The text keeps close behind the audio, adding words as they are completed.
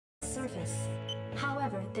surface.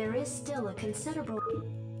 However, there is still a considerable...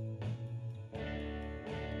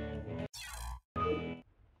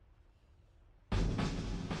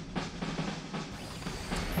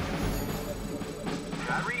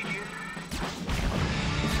 I read you.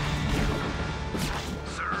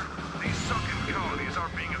 Sir, these sunken colonies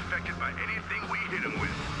aren't being affected by anything we hit them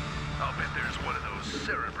with. I'll bet there's one of those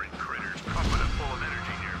cerebrant critters pumping up full of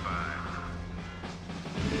energy nearby.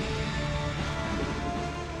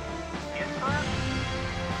 Yes, sir.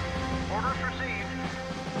 Orders received.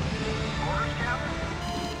 Orders, Captain.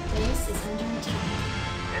 Base is under attack.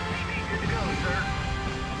 SCV good to go, sir.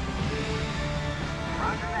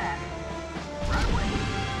 Roger that. Right away.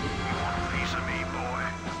 You want a piece of me, boy?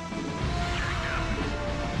 Jacked up.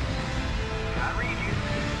 I read you.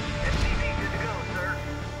 SCV good to go, sir.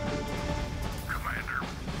 Commander.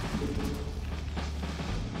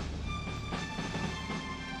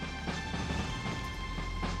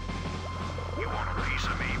 You want a piece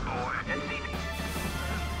of me, boy? SCV.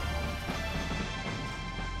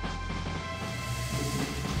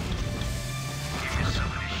 Give you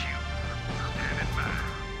something to shoot. Standing by.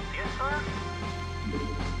 Yes, sir.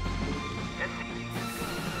 SCV good to go,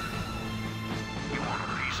 sir. You want a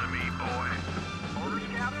piece of me, boy? Orders,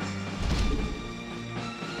 Captain?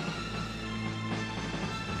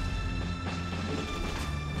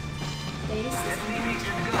 Base is under SCV good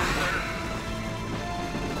attack. to go, sir.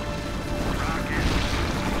 Rocket.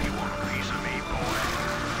 You want a piece of me, boy?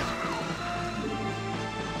 Let's move.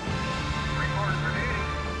 Report for duty.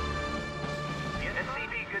 Yes,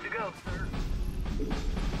 SCV good to go, sir.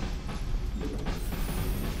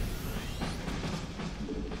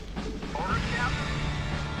 Orders, Captain?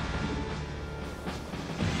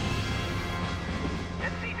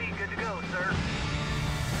 SCV good to go, sir.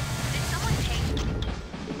 Did someone take...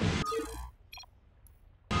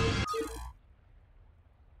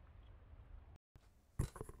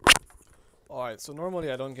 Alright, so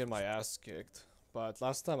normally I don't get my ass kicked, but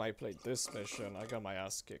last time I played this mission, I got my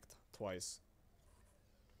ass kicked twice.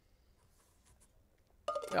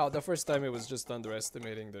 Yeah, the first time it was just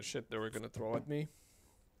underestimating the shit they were gonna throw at me.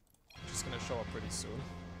 Which is gonna show up pretty soon.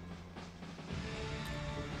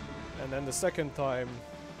 And then the second time,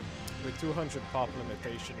 with 200 pop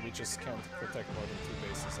limitation, we just can't protect more than 2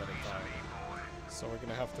 bases at a time. So we're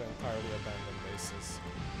gonna have to entirely abandon bases,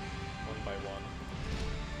 one by one.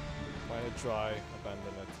 Find it dry,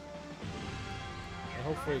 abandon it. And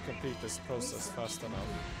hopefully complete this process fast enough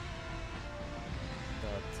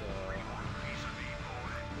that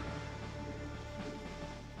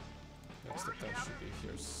next attempt should be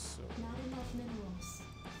here soon. Not enough minerals.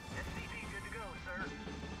 SCV good to go, sir.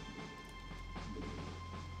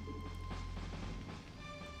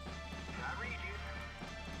 I read you.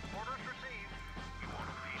 Orders received. You want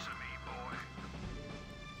a piece of me, boy?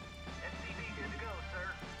 SCV good to go, sir.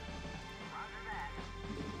 Roger that.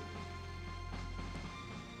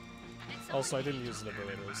 Also, I didn't use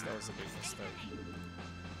liberators, that was a big mistake.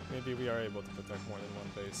 Maybe we are able to protect more than one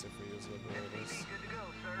base if we use liberators. SCV good to go,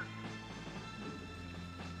 sir.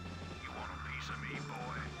 You want a piece of me,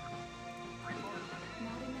 boy? Report.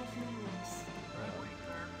 Not enough minerals. Right away,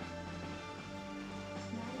 sir.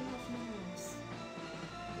 Not enough minerals.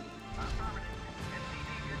 Affirmative.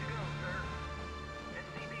 SCV good to go, sir.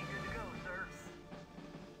 SCV good to go, sir.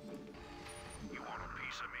 You want a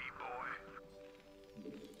piece of me, boy?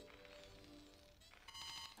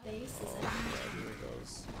 Base is Oh, under yeah, attack. here it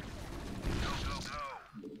goes. Go, go, go.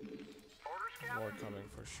 Orders, More Captain. coming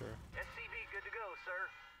for sure. SCV good to go, sir.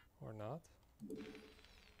 Or not?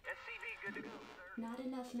 SCV good to go, sir. Not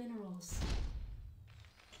enough minerals.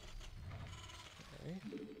 Okay.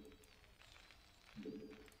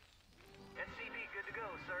 SCV good to go,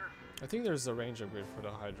 sir. I think there's a range upgrade for the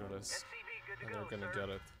Hydralisk, SCV good to and go, they're gonna sir. get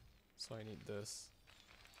it. So I need this.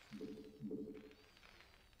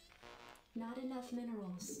 Not enough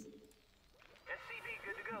minerals. SCV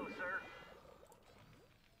good to go, sir.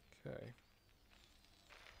 Okay.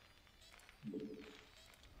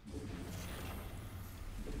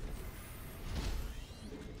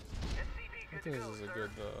 SCV I good think to this go, is a sir.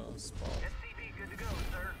 good spot. SCV good to go,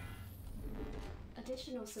 sir.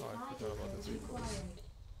 Additional supply forgot about depots the required.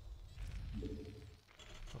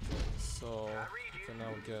 Okay, so we can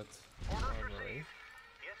now get Orders armory. received.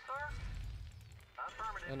 Yes, sir.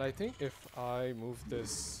 Affirmative. And I think if I move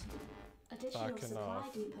this, Additional Back supply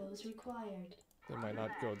enough. depots required. they might not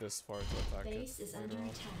go this far to attack Base it is later under on.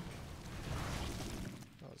 attack.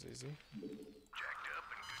 That was easy. Jacked up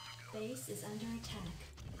and good to go. Base is under attack.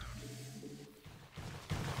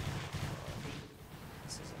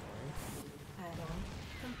 This is annoying. Add-on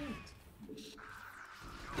complete.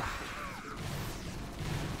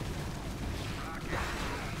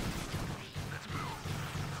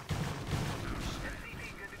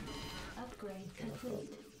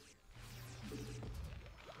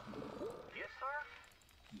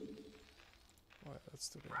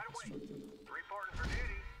 to be Right away. constructed. Reporting for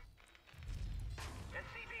duty.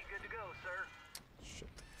 SCV good to go, sir. Shit.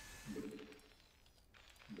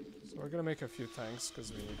 So we're gonna make a few tanks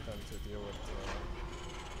because we need them to deal with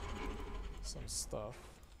some stuff.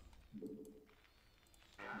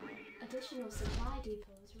 Additional supply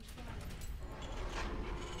depots required.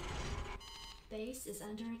 Base is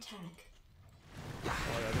under attack.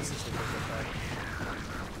 Oh yeah, this is the big attack.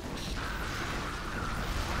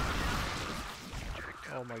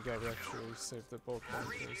 Oh my god, we actually saved the boat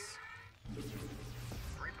bunkers.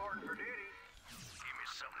 Reporting for duty. Give me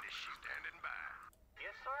something to shoot. Standing by.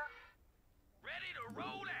 Yes, sir. Ready to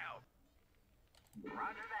roll out.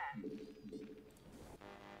 Roger that.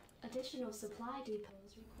 Additional supply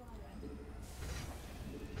depots required.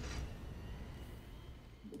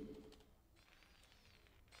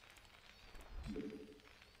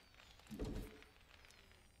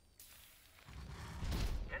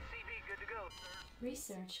 SCV good to go, sir.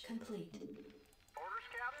 Research complete. Orders,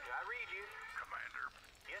 Captain. I read you. Commander.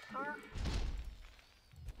 Yes, sir.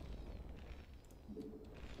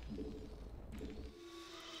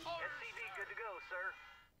 SCV good to go, sir.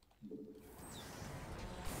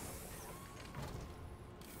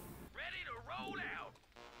 Ready to roll out.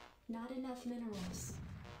 Not enough minerals.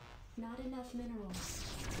 Not enough minerals.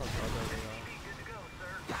 Oh god, there we are. SCV good to go,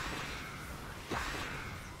 sir.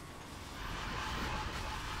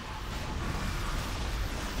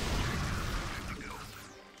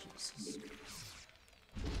 Jesus Christ.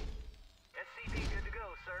 SCV good to go,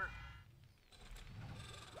 sir.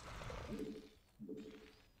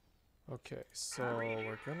 Okay, so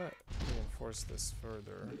we're gonna reinforce this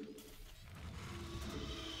further. And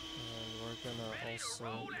we're gonna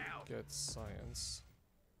also get science.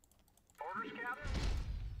 Orders, Captain.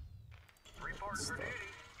 Reporting for duty.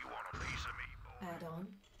 You want a piece of me, boy? Add-on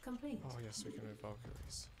complete. Oh yes, we can move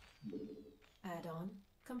Valkyries. Add-on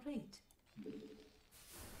complete.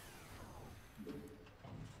 Give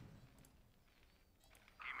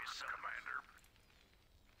me some, Commander.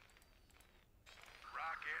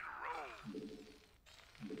 Rock and roll.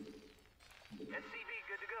 SCV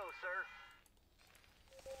good to go, sir.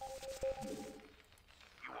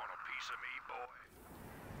 You want a piece of me, boy?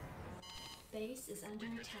 Base is under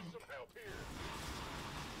attack. Help here.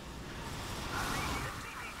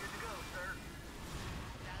 SCV good to go, sir.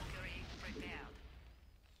 Valkyrie prepared.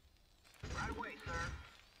 Right away, sir.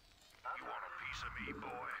 You want a piece of me,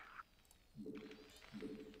 boy?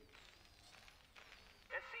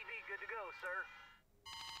 SCV good to go, sir.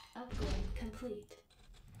 Upgrade complete.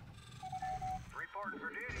 Reporting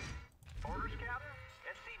for duty. Orders, Captain.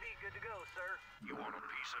 SCV good to go, sir. You want a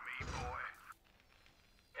piece of me, boy?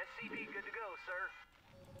 SCV good to go, sir.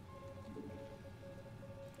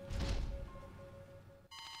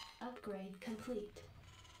 Upgrade complete.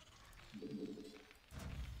 Commander.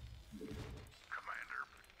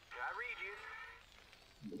 I read you.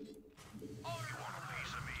 Oh, you want a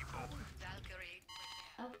piece of me, boy? Valkyrie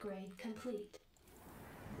prepared. Upgrade complete.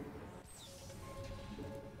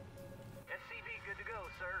 SCV good to go,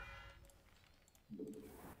 sir.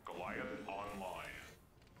 Goliath online.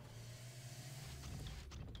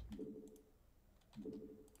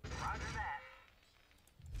 Roger that.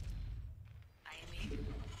 I am in.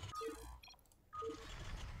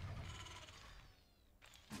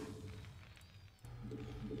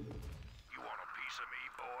 You want a piece of me,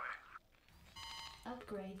 boy?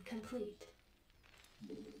 Upgrade complete.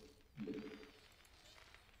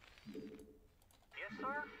 Yes,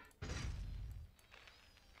 sir.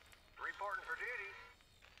 Reporting for duty.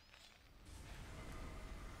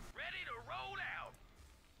 Ready to roll out.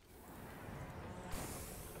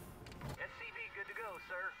 SCV good to go,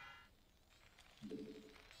 sir.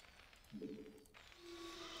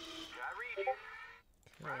 I read you.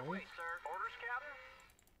 Right away, Okay, sir. Orders, Captain.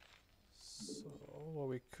 so what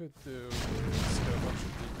we could do is get a bunch of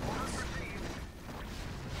Orders depots. received.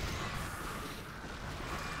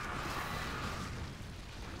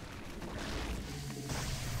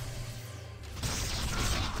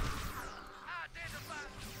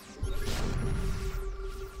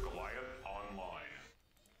 Goliath online.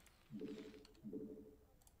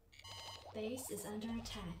 Base is under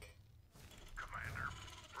attack. Commander.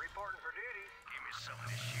 Reporting for duty. Give me something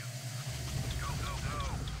to shoot. Go, go, go.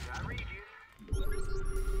 I read you.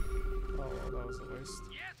 Oh, well, that was a waste.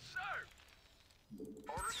 Yes, sir.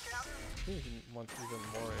 Orders, Captain. I think we want even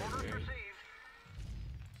more Orders AA. received.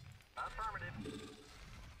 Affirmative.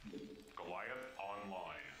 Goliath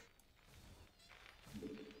online.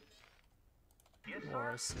 Yes,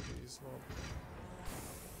 More sir. SCVs, well.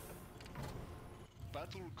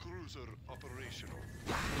 Battle cruiser operational.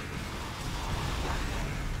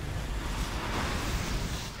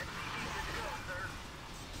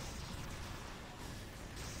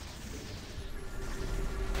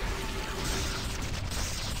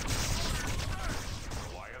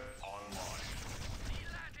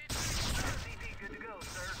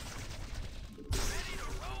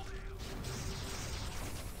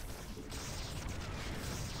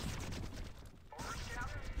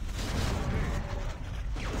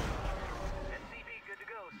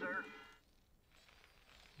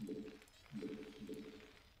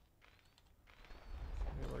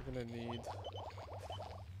 we're gonna need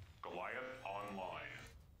Goliath online.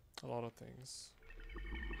 a lot of things.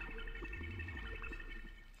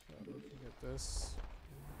 We can get this.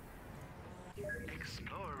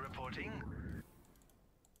 Explorer reporting.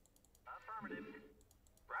 Affirmative.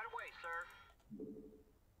 Right away, sir.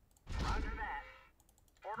 Roger that.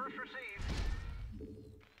 Orders received.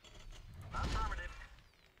 Affirmative.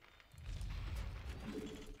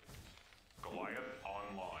 Goliath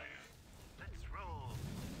online. Let's roll.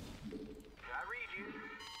 I read you.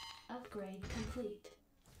 Upgrade complete.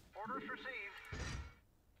 Orders received.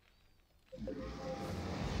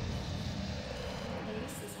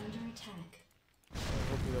 Base is under attack. I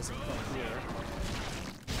hope he doesn't come here.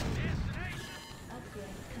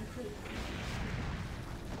 Upgrade complete.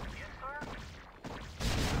 Yes, sir.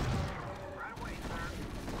 Right away, sir.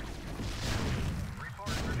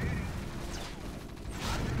 Report for duty.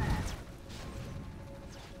 Roger that.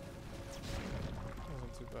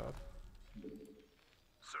 Wasn't too bad.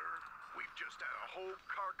 Sir, we've just had a whole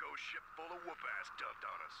cargo ship full of whoop-ass dumped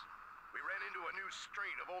on us. We ran into a new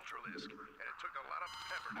strain of ultralisk, and it took a lot of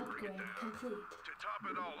pepper to bring it Upgrade down. complete. To top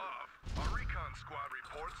it all off, our recon squad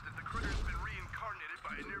reports that the critter's been reincarnated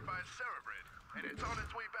by a nearby cerebrid, and it's on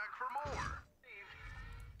its way back for more.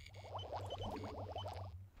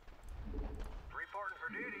 Reporting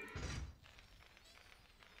for duty.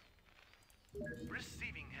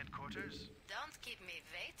 Receiving headquarters. Don't keep me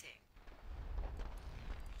waiting.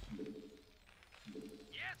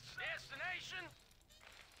 Yes, destination.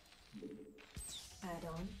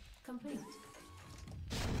 Add-on complete.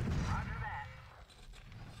 Roger that.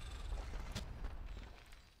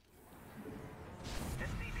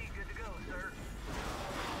 SCV good to go, sir.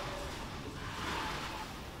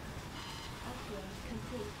 Upgrade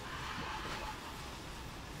complete.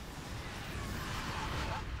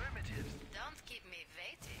 Affirmative. Don't keep me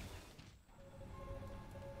waiting.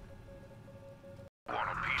 Want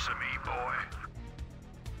a piece of me, boy?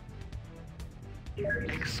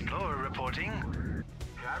 Explorer reporting.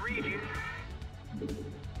 I read you.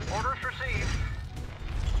 Orders received.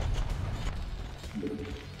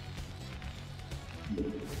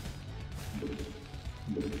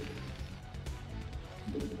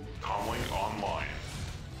 Comlink online.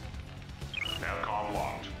 Navcom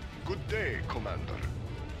locked. Good day, Commander.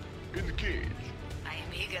 Engage. I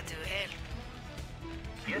am eager to help.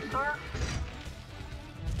 Yes, sir.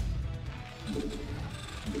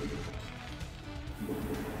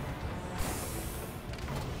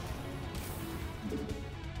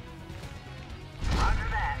 Roger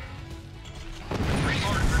that.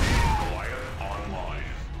 Report for duty. Goliath online.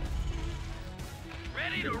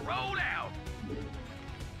 Ready to roll out.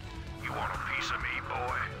 You want a piece of me,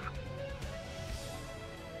 boy?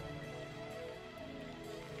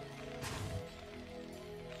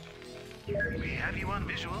 We have you on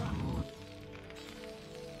visual.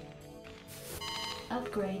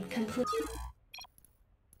 Upgrade complete.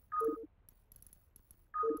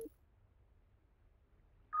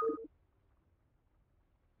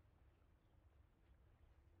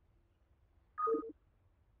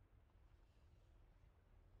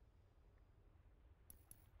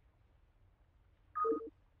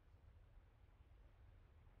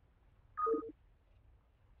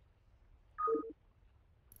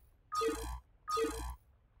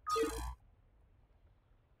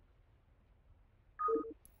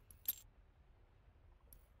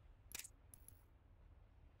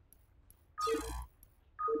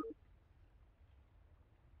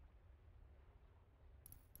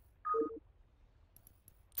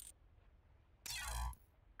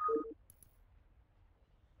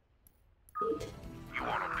 You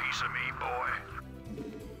want a piece of me, boy?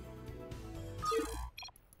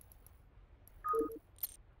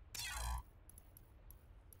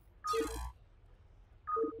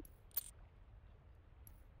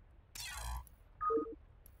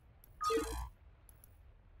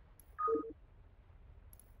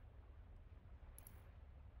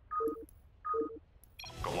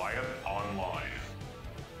 Goliath online.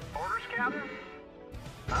 Orders, Captain?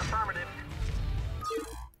 Affirmative.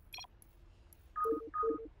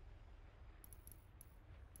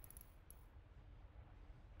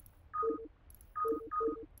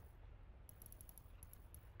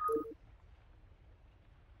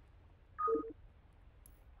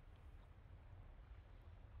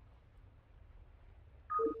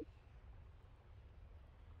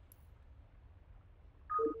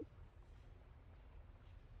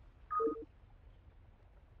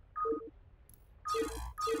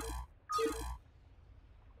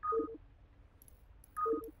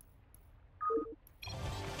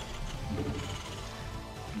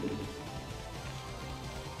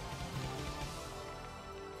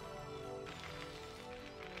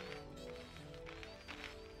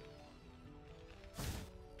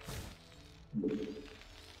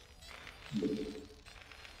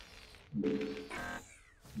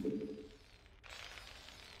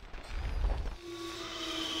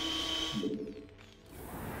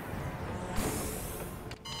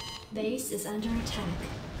 Base is under attack.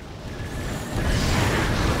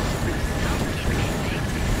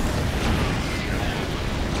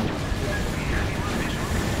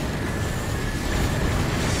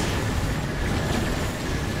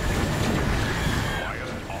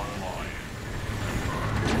 Goliath online.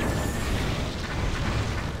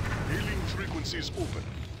 Hailing frequencies open.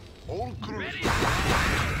 All crews.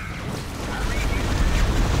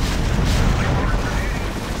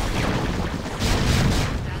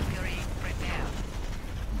 Valkyrie, prepare.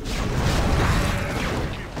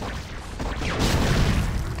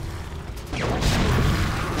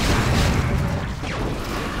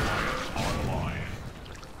 Online.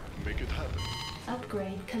 Make it happen.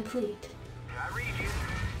 Upgrade complete. I read you.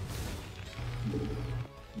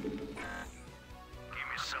 Give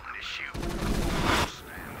me something to shoot.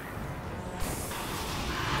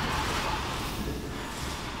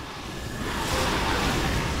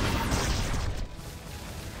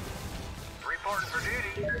 Reporting for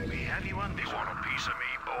duty. We have you on visual. Want a piece of me,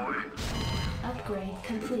 boy? Upgrade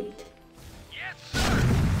complete. Yes, sir.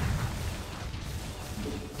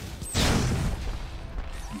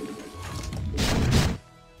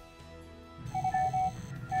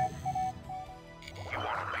 You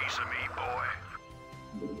want a piece of me, boy?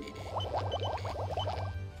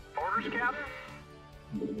 Orders, Captain?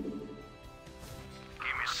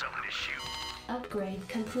 Give me something to shoot. Upgrade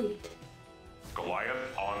complete.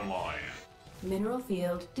 Goliath online. Mineral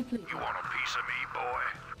field depleted. You want a piece of me, boy?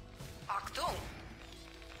 Achtung!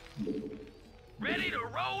 Ready to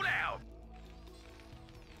roll out!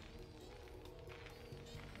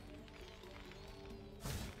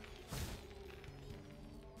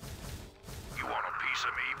 You want a piece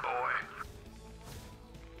of me, boy?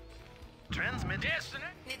 Transmit destiny.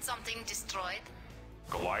 Need something destroyed?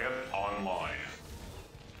 Goliath online.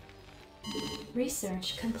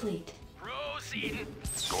 Research complete. Proceeding.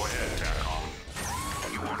 Go ahead, TACOM.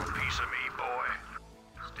 You want a piece of me, boy?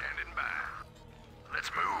 Standing by.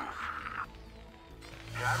 Let's move.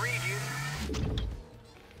 I read you.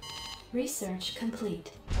 Research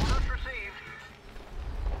complete. Orders received.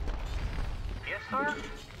 Yes, sir.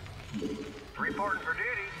 Reporting for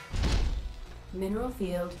duty. Mineral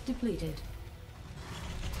field depleted.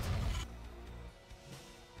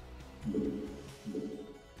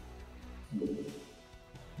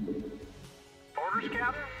 Orders,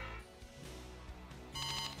 Captain?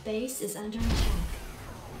 Base is under attack.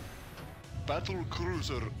 Battle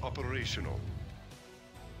cruiser operational.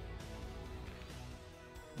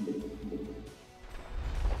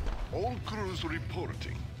 All crews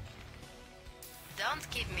reporting. Don't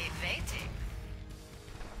keep me waiting.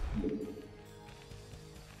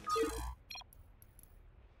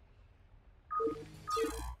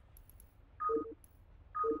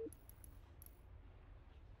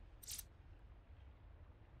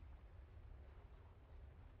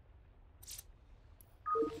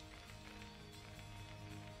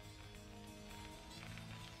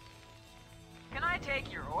 Can I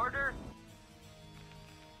take your order?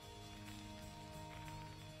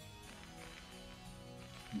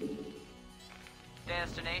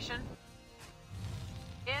 Destination?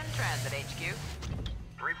 In transit, HQ.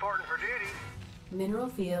 Reporting for duty. Mineral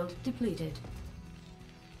field depleted.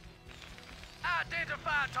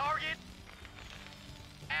 Identify target.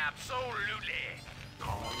 Absolutely.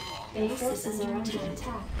 Base is under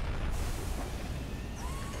attack.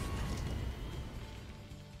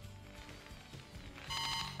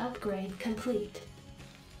 Upgrade complete.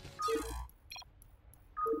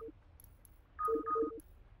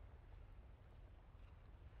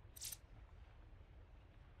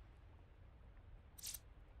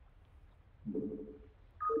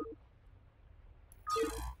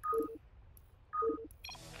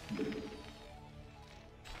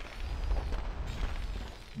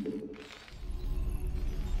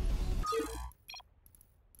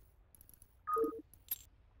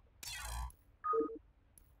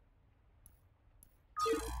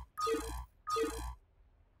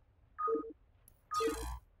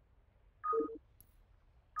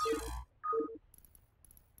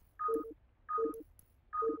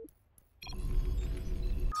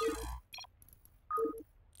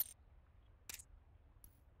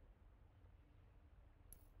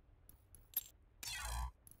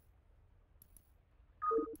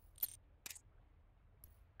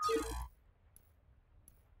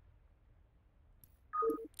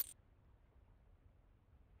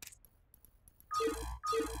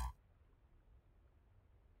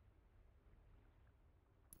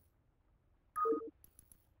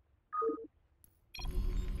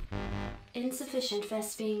 Insufficient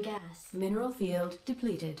Vespine gas. Mineral field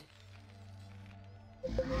depleted.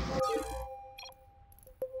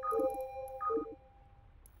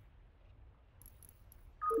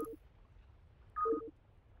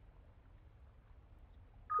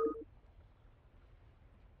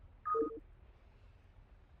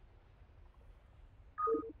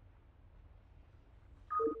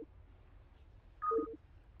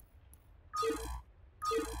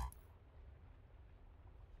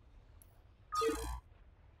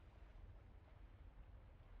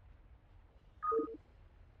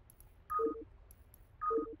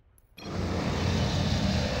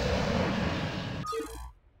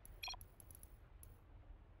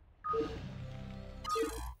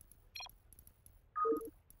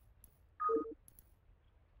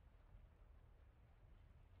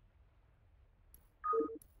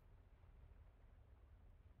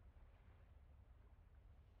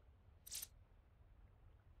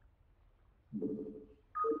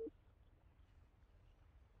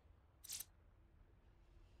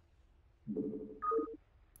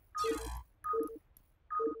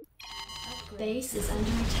 Base is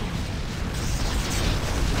under attack.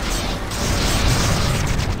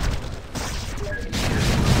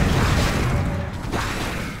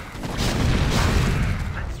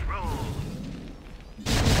 Let's roll.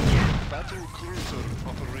 Battle cruiser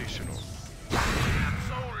operational.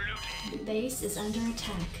 Absolutely. Base is under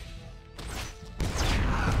attack.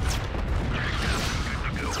 Good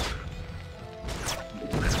to go.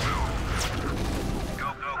 Let's move. Go,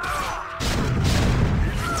 go, go.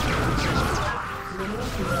 Mineral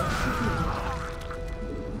field completed.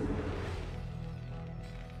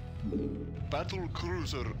 Battle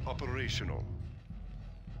cruiser operational.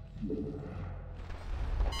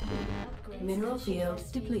 Mineral field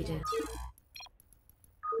depleted.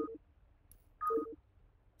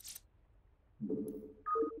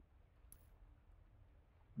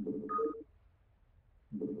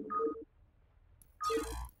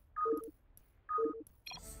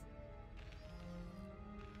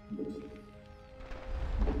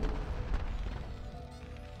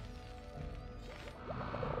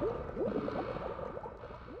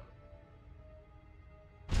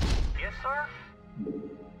 Yes, sir?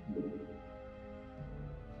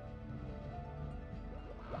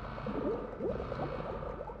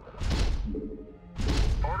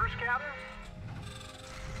 Orders, Captain?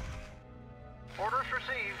 Orders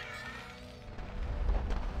received.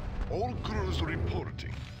 All crews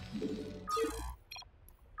reporting.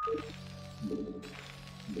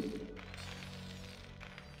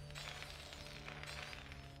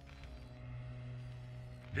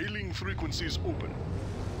 Hailing frequencies open.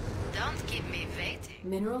 Don't keep me waiting.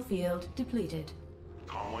 Mineral field depleted.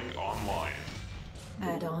 Comlink online.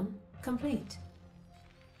 Add-on complete.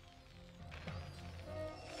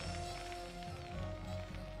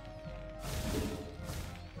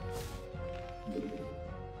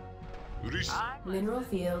 Mineral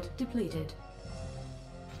field depleted.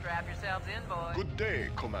 Strap yourselves in, boys. Good day,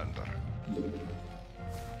 Commander.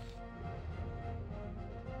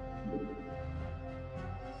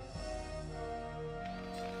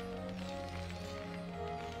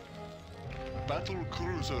 Battle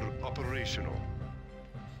cruiser operational.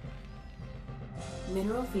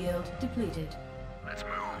 Mineral field depleted. Let's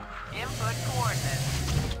move. Input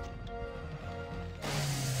coordinates.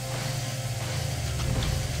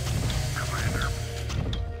 Commander.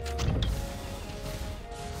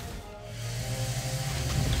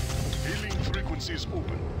 Hailing frequencies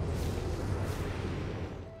open.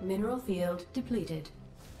 Mineral field depleted.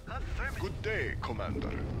 Affirmative. Good day,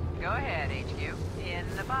 Commander. Go ahead, HQ. In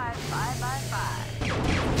the 5 by 5. In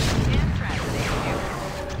transit, HQ.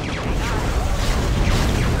 Hang on.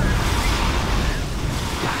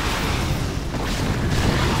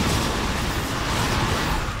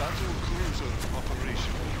 Battle cruiser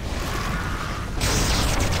operational.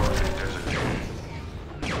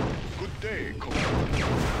 Good day, Commander.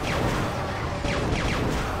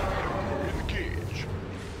 Engage.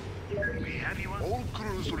 We have you on. All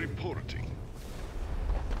crews reporting.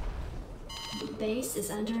 Base is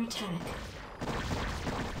under attack.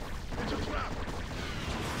 It's a trap.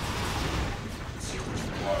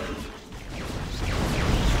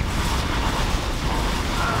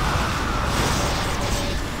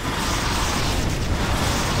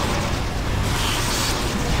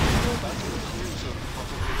 Battle cruiser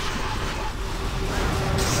operational.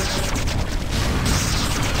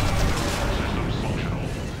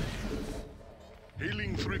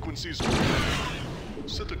 Hailing frequencies.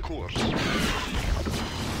 Set a course. Base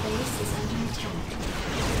is under attack.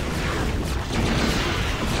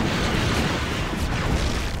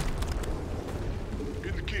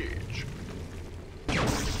 Engage.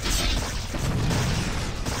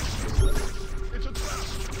 It's a trap.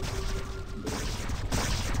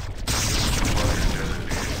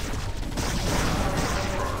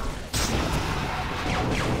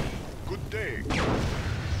 Good day.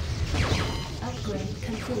 Upgrade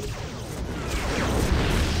complete.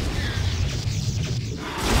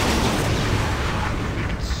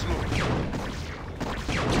 Make it slow.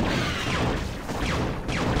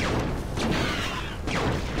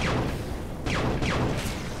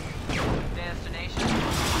 Destination.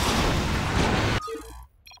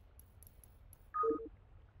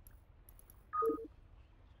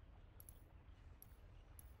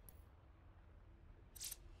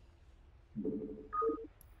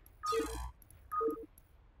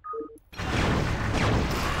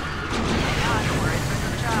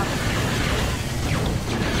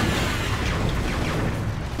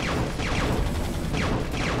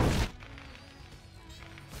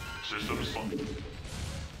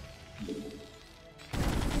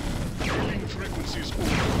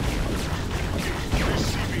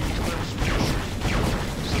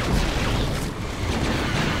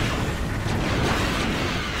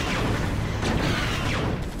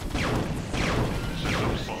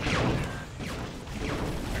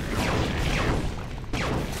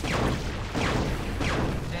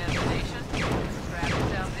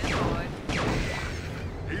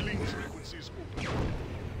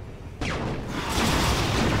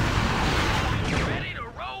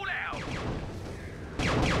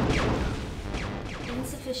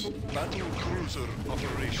 Battle cruiser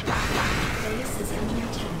operation. Base is under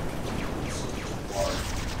attack.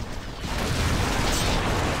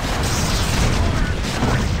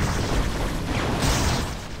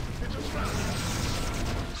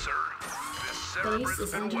 Sir, this Base Cerebr's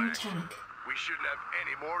is been under whacked. attack. We shouldn't have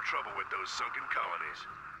any more trouble with those sunken colonies.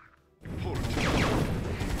 Reporting.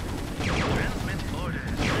 Transmit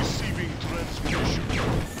orders. Receiving transmission.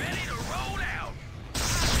 Ready to roll out!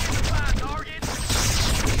 Identify target!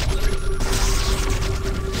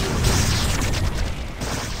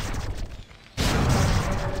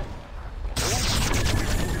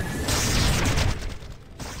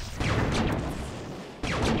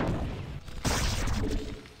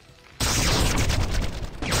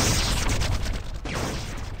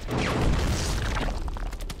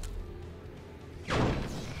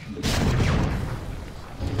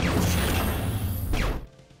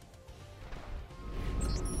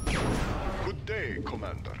 Good day,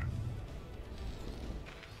 Commander.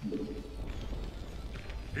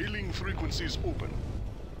 Hailing frequencies open.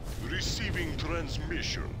 Receiving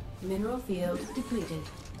transmission. Mineral field depleted.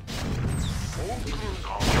 All crew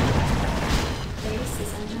Base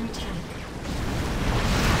is under attack.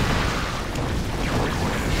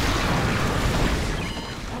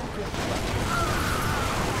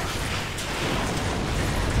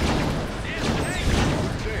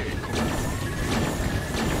 day, Commander.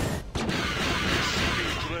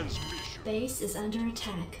 Receiving transmission. Base is under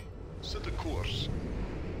attack. Set a course.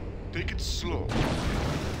 Take it slow.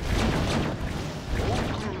 All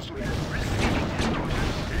crews hailing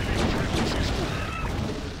frequencies open.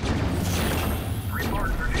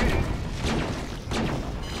 Report for duty.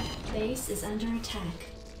 Base is under attack.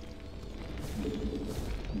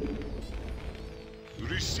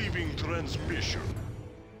 Receiving transmission.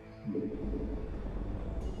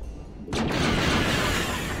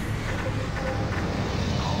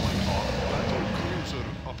 Battle cruiser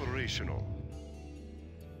operational.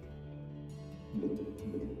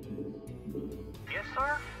 Yes,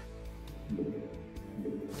 sir?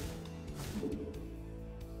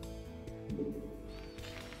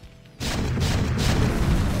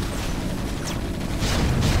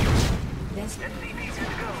 Vessel SCV good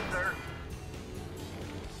to go, sir.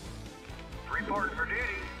 Reporting for duty.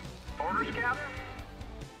 Orders, Captain?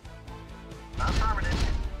 Affirmative.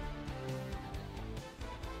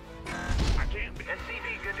 I can't be.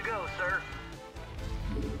 SCV good to go, sir.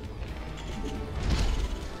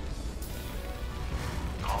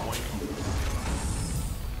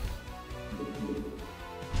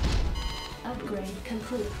 Upgrade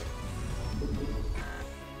complete.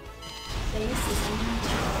 Base is under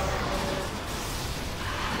attack.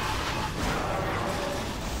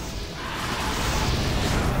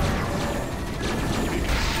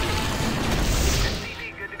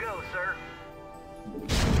 SCV good to go, sir.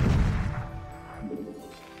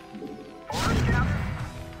 Orders, Captain?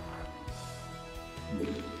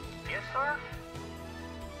 Yes, sir?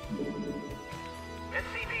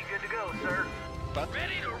 SCV good to go, sir.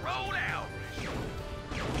 Ready to roll out!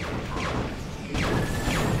 I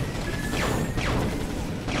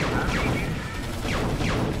read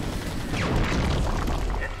you.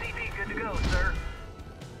 SCV good to go, sir.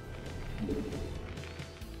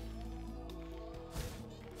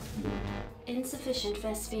 Insufficient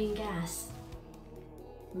Vespine gas.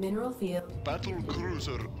 mineral field Battle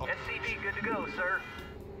cruiser SCV good to go, sir.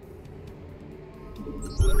 Good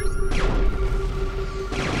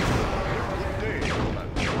day,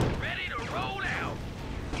 Commander. Ready to roll out!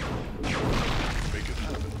 Make it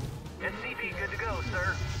happen. SCV good to go,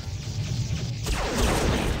 sir.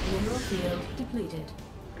 mineral field depleted.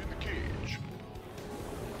 Engage.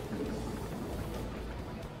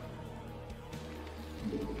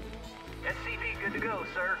 SCV good to go,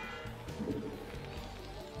 sir.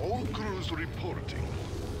 All crews reporting.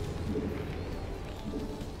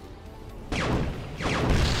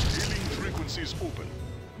 Hailing frequencies open.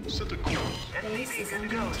 Set a course. Base SCV is good to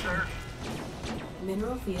under go, sir. attack.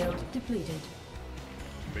 Mineral field depleted.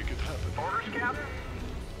 Make it happen. Orders, Captain?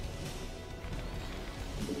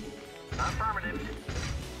 Affirmative.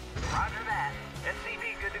 Roger that.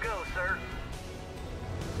 SCV good to go, sir.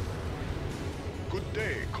 Good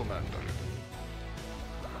day, Commander.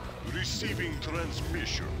 Receiving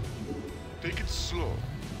transmission. Take it slow.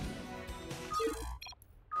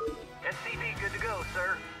 SCV good to go,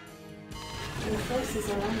 sir. Your forces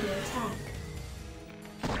are under attack.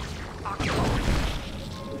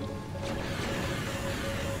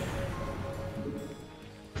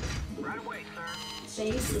 Right away, sir.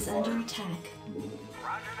 Base is under attack.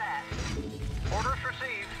 Roger that. Orders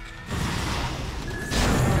received.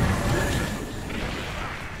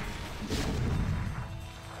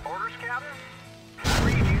 Orders, Captain?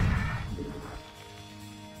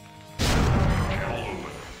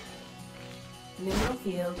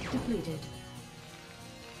 field depleted.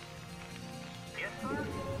 Yes, sir.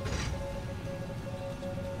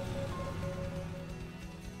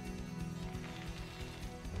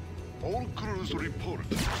 All crews report.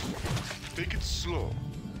 Take it slow.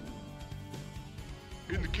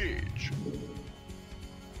 Engage.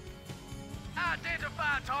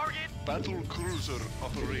 Identify target. Battle cruiser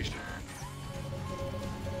operation.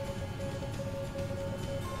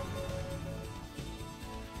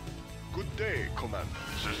 Good day, Commander.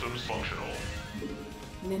 Systems functional.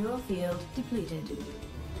 Mineral field depleted.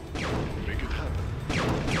 Make it happen. You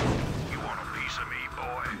want a piece of me,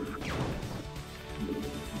 boy?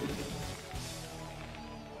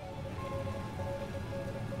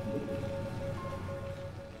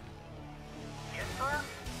 Yes, sir.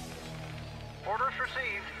 Orders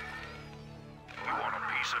received. You want a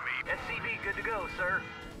piece of me? SCV good to go, sir.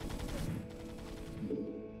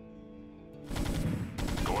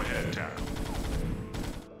 Go ahead, tackle.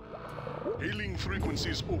 Hailing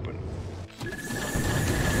frequencies open. You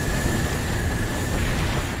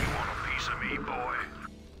want a piece of me, boy?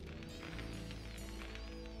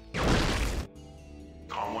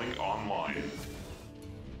 Comlink online.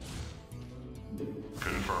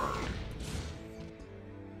 Confirmed.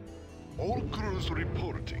 All crews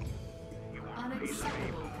reporting.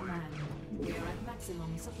 Unacceptable command. We are at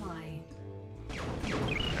maximum supply. Can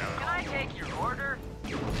I take your order?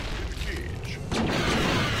 Engage.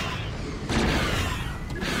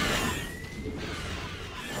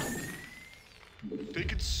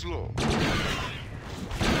 Take it slow.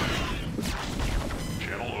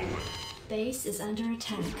 Channel open. Base is under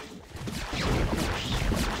attack.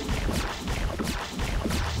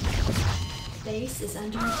 Base is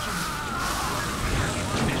under attack.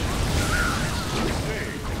 Hey,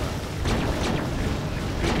 Commander.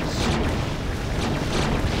 Take it slow.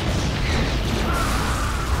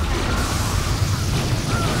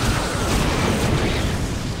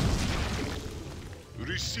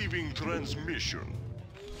 Receiving transmission.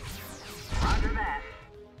 Roger that.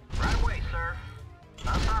 Right away, sir.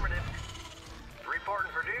 Affirmative.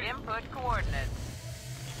 Reporting for duty. Input coordinates.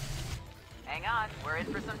 Hang on, we're in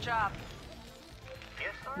for some chop.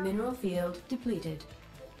 Yes, sir. Mineral field depleted.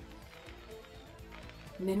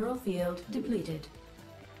 Mineral field depleted.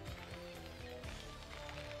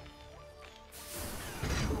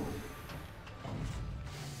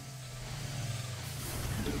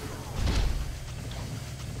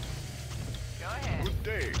 Go ahead. Good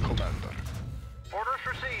day, Commander. Orders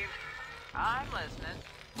received. I'm listening.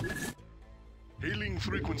 Hailing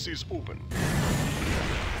frequencies open.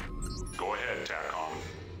 Go ahead, TACOM.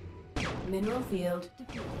 Mineral field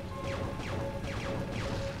depleted.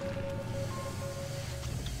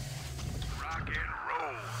 Rock and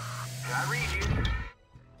roll. I read you.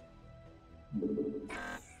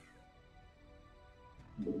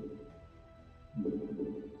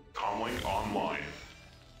 Comlink online.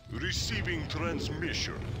 Receiving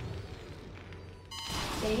transmission.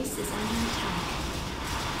 Base is under attack.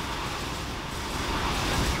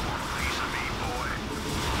 Piece of me, boy.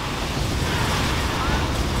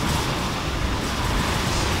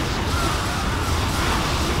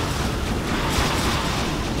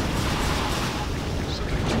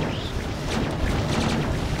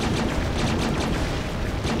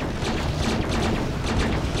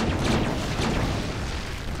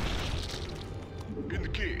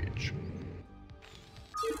 Engage.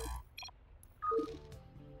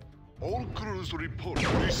 All crews report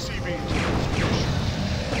receiving transmission.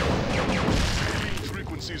 Hailing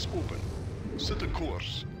frequencies open. Set a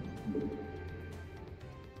course.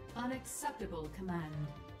 Unacceptable command.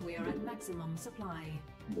 We are at maximum supply.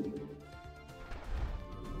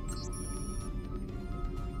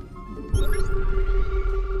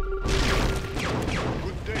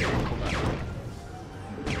 Good day, Commander.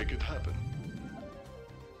 Make it happen.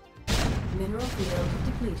 Mineral field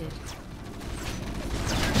depleted.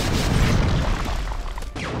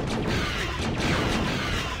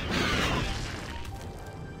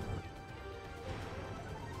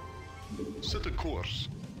 Set a course.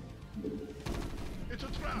 It's a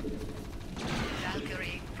trap.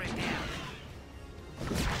 Valkyrie, prepare.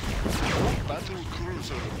 Battle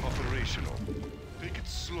cruiser operational. Take it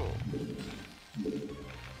slow.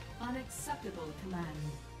 Unacceptable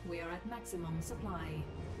command. We are at maximum supply.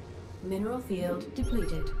 Mineral field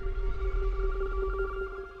depleted.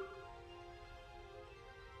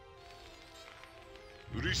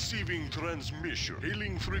 Receiving transmission.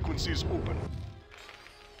 Hailing frequencies open.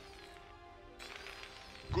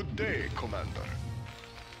 Good day, Commander.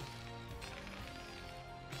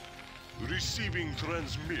 Receiving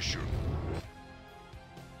transmission.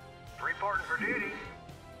 Reporting for duty.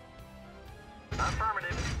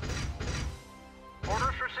 Affirmative.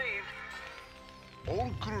 All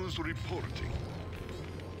crews reporting.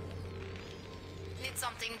 Need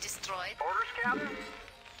something destroyed? Orders, Captain?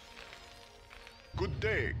 Good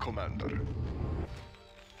day, Commander.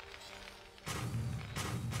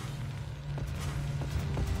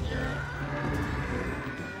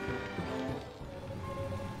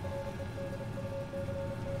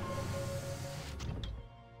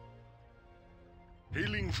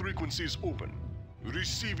 Hailing frequencies open.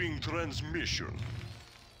 Receiving transmission.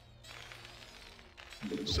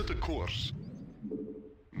 Set a course.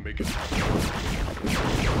 Make it happen.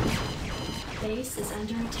 Base is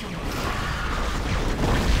under attack.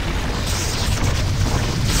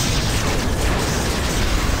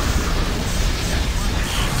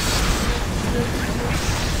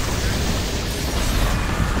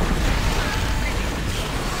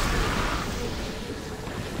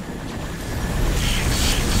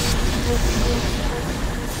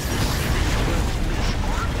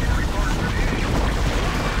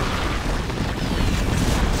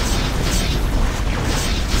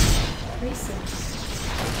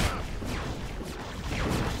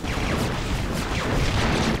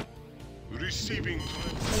 Receiving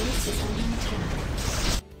Base is under attack.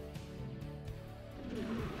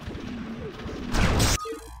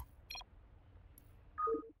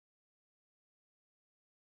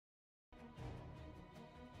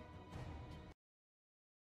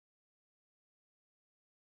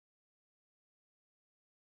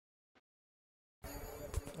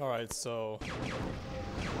 Alright, so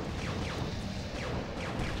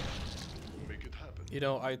make it happen. you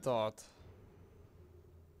know, I thought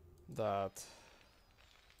that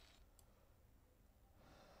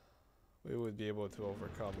we would be able to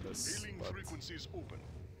overcome this, Hailing but frequencies open.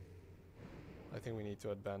 I think we need to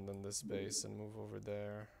abandon this base and move over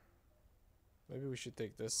there. Maybe we should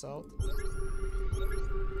take this out. What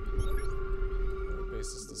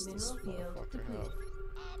bases does this Mineral field motherfucker depleted. have?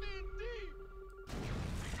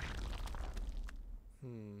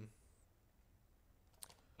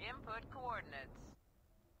 Input coordinates.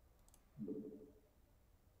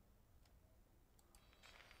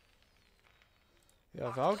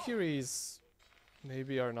 Yeah, Valkyries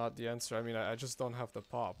maybe are not the answer. I mean, I just don't have the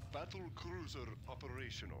pop. Battle cruiser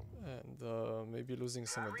operational. And maybe losing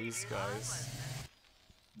some of these guys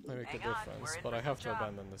might make a Hang on, difference. we're in But for I have the to job.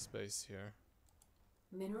 abandon this base here,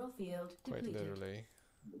 Mineral field quite depleted. literally.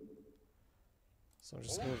 So I'm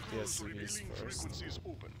just All move the crews SCVs revealing first. frequencies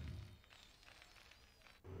open.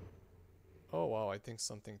 Oh wow, I think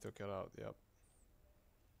something took it out, yep.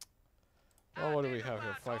 Well, what do we have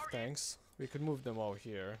here? 5 tanks. We could move them all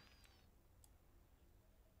here.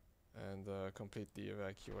 And complete the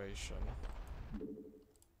evacuation.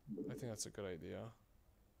 I think that's a good idea.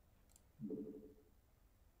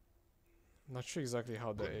 Not sure exactly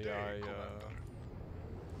how the Good day, AI Commander.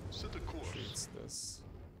 Set a course. treats this.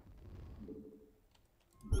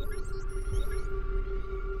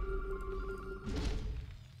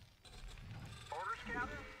 Orders,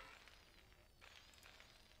 Captain?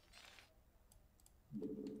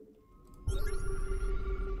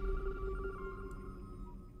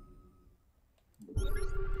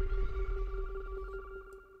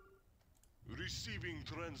 Receiving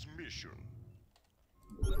transmission.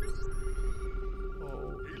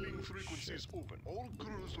 Oh, Hailing frequencies open. All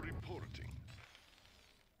crews reporting.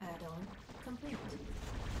 Add-on complete.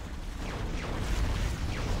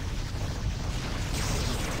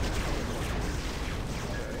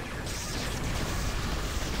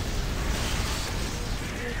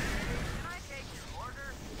 Can I take your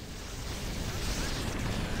order?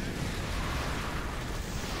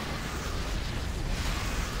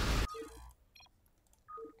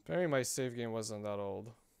 apparently my save game wasn't that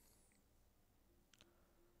old.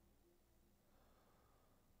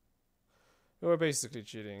 We were basically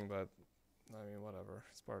cheating, but I mean, whatever.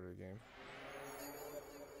 It's part of the game.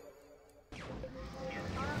 Input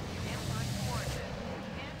coordinates.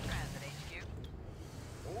 In transit HQ.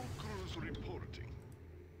 All crews reporting.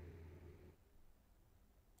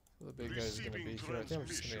 So the big guy's gonna be Receiving here. I think I'm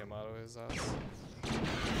just gonna transmission. Yamato his ass.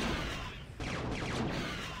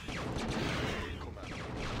 Commander.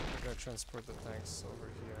 I gotta transport the tanks over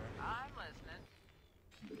here. I'm listening.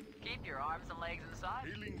 Keep your arms and legs inside.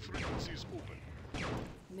 Hailing frequencies open.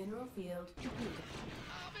 Mineral field depleted.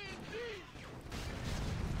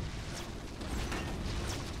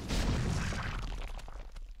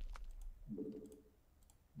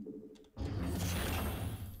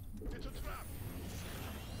 It's a trap.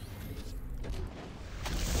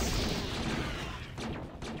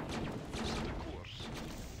 Set a course.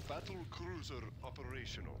 Battle cruiser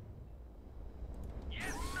operational.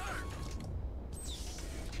 Yes, sir!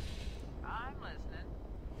 I'm listening.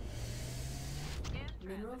 In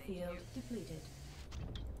Mineral field depleted.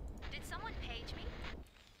 Did someone page me?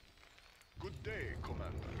 Good day,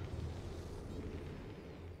 Commander.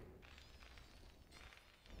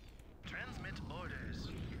 Transmit orders.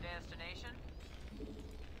 Destination?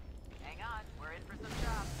 Hang on, we're in for some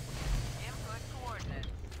jobs. Input coordinates.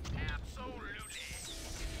 Absolutely.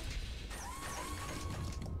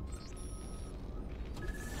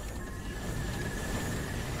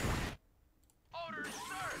 Orders,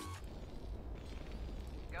 sir.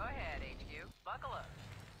 Go ahead, HQ. Buckle up.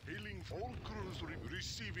 Hailing all crews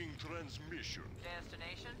receiving transmission.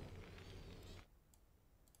 Destination?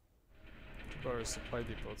 Our supply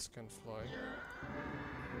depots can fly.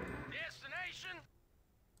 Destination.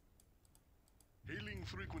 Hailing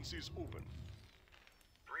frequencies open.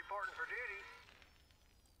 Reporting for duty.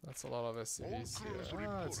 That's a lot of SCVs All crews here.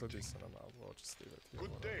 Ah, it's a reporting. decent amount. We'll just leave it here.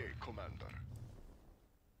 Good whatever. day, Commander.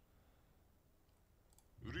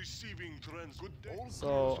 Receiving good day. All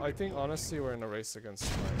So, crews I think reporting. honestly we're in a race against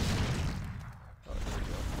time. Oh, here we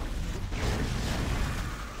go.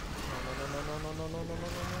 No.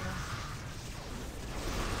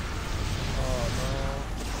 Oh no.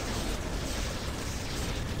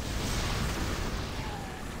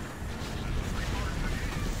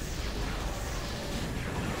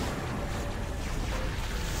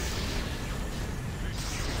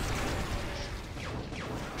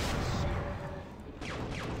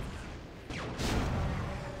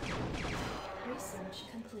 Research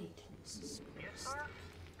complete. Yes, sir.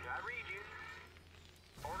 I read you.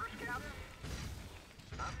 Orders, Captain?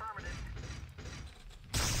 Affirmative.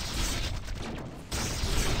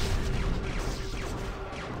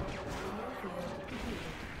 Mineral field depleted.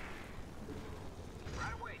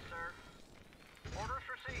 Right away, sir. Orders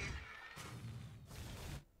received.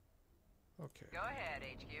 Okay. Go ahead,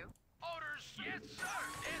 HQ. Orders, yes, sir.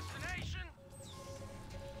 Destination.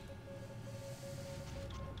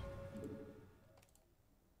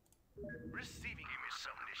 Receiving. Give me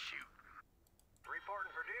something to shoot.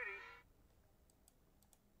 Reporting for duty.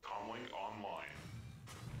 Comlink online.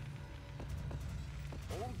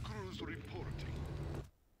 All crews reporting.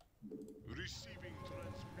 Receiving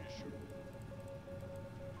transmission.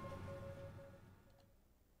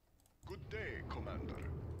 Good day, Commander.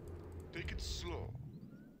 Take it slow.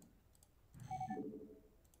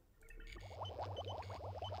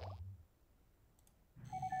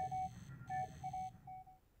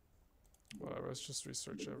 Whatever, let's just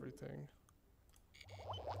research everything.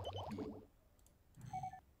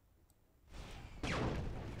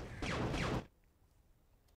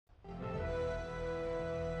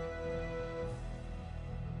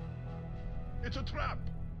 It's a trap!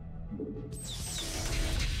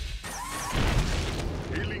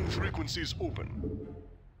 Hailing frequencies open.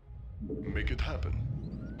 Make it happen.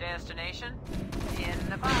 Destination? In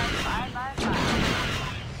the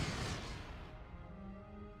 555.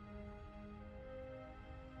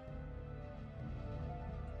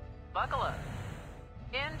 Buckle up.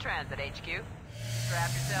 In transit, HQ. Strap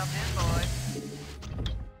yourself in, boys.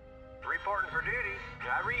 Reporting for duty.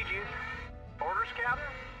 I read you. Orders, Captain?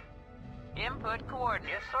 Input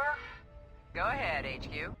coordinates. Yes, sir. Go ahead,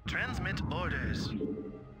 HQ. Transmit orders.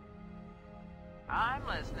 I'm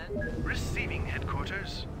listening. Receiving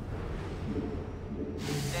headquarters.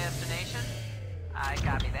 Destination? I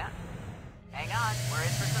copy that. Hang on, we're in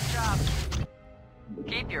for some jobs.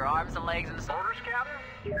 Keep your arms and legs in the Orders, Captain?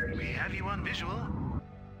 We have you on visual.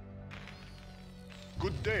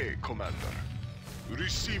 Good day, Commander.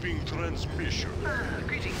 Receiving transmission.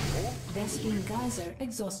 Greetings. All Vespene geyser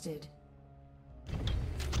exhausted.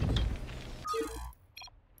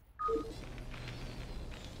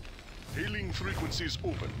 hailing frequencies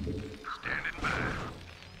open. Standing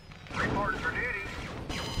by. Reporting for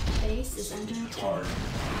duty. Base is under attack.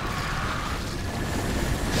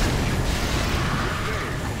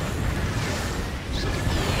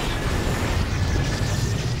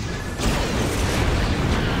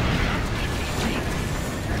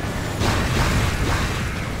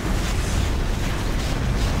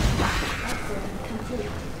 Upgrade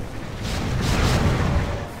complete.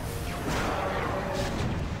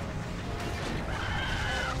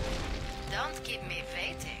 Don't keep me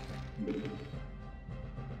waiting.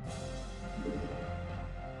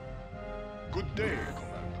 Good day,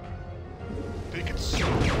 Commander. Take it slow.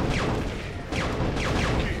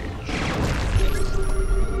 Engage.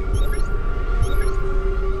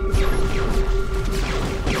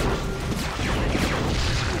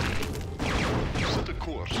 Set a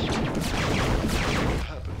course. Make it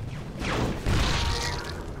happen.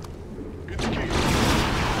 Engage.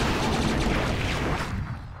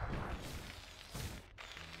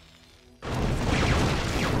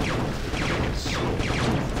 Take it slow.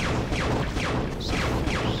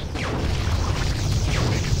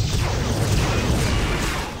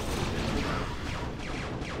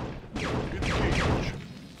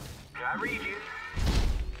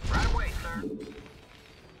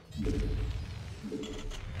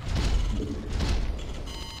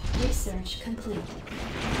 Research complete.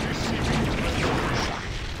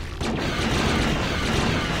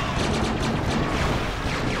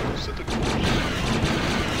 Set a course.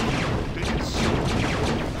 Take it slow.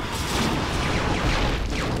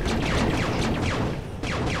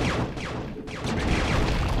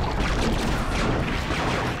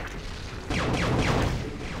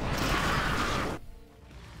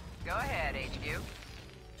 Go ahead, HQ.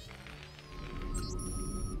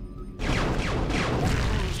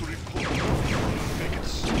 Cruise report. Make it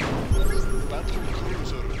slow. Battle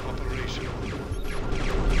cruiser operational.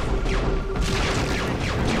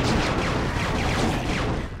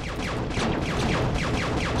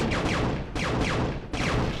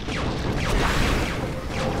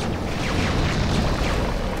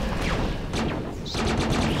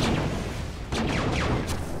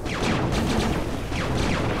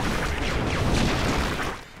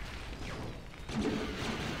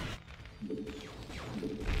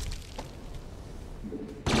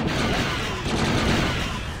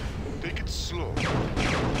 Take it slow.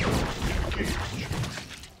 Engage.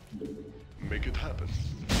 Make it happen.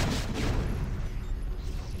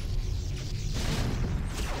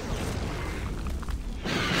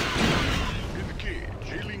 Engage.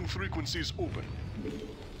 Hailing frequencies open.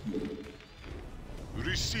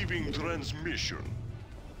 Receiving transmission.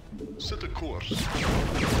 Set a course.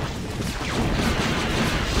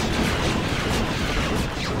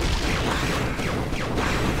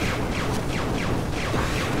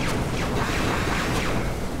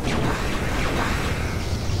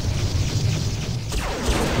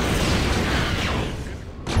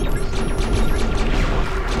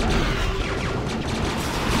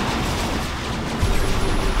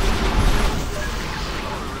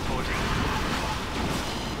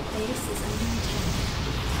 Base is under attack.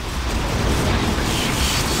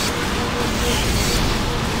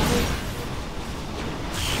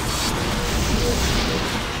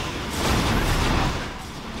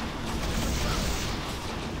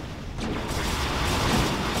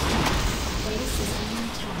 Base is under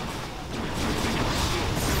attack.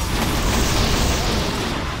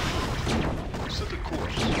 Set a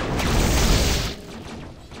course.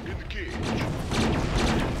 Engage.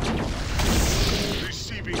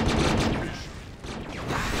 Receiving transmission.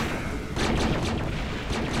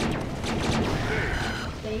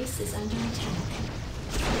 Base is under attack.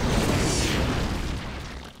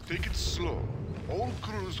 Take it slow. All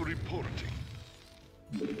crews reporting.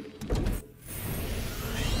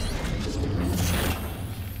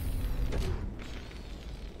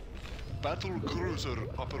 Battle cruiser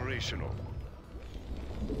operational.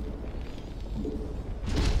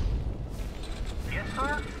 Yes,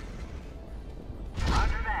 sir.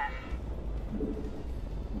 Roger that.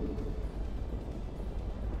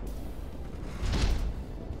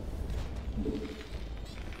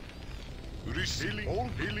 Receiving all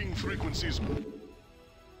hailing frequencies.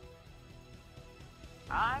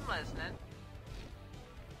 I'm listening.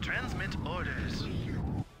 Transmit orders.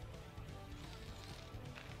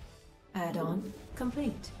 Add-on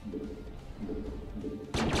complete.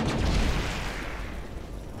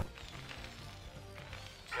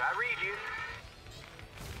 I read you.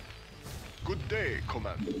 Good day,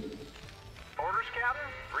 Command. Orders,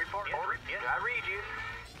 Captain. Report. Order. Yes, I read you.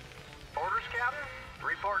 Orders, Captain.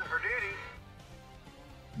 Reporting for duty.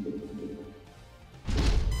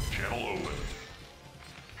 Channel open.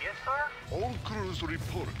 Yes, sir. All crews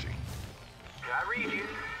reporting. I read you.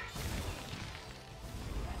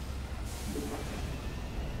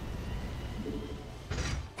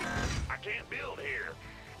 I can't build here.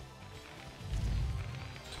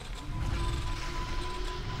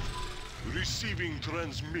 Receiving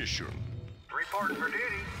transmission. Reporting for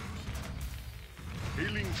duty.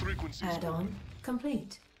 Hailing frequencies. Add-on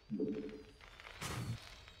complete.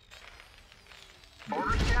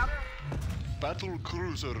 Orders, Captain. Battle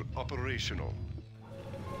cruiser operational.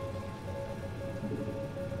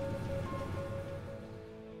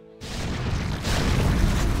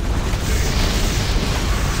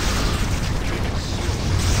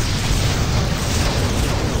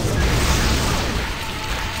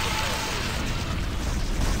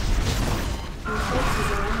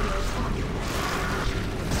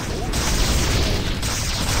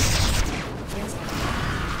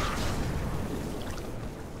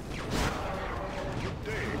 Good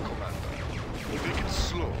day, Commander. Take it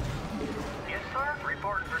slow. Yes, sir.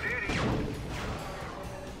 Reporting for duty.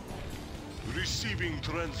 Receiving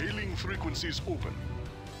hailing frequencies open.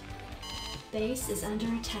 Base is under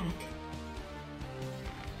attack.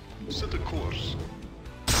 Set a course.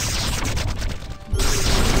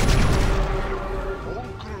 All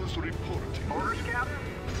crews reporting. Orders, Captain.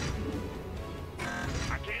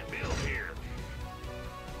 I can't build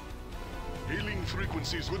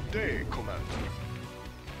frequencies. Good day, Commander.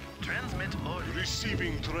 Transmit order.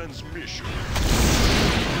 Receiving transmission.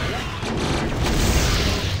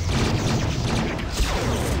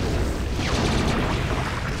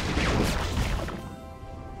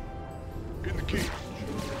 Engage.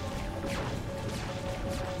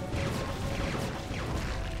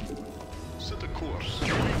 Set a course.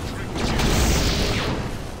 Hailing frequencies.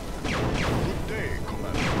 Good day,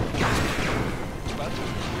 Commander. Battle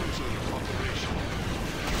cruiser operation.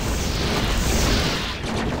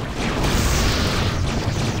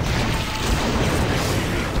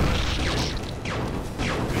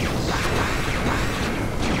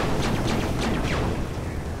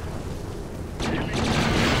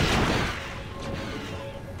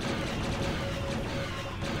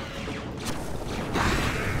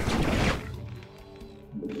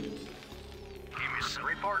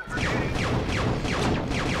 Reporting for duty.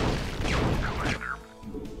 Commander.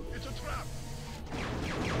 It's a trap.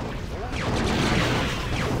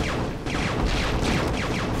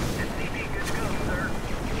 SCP good to go, sir.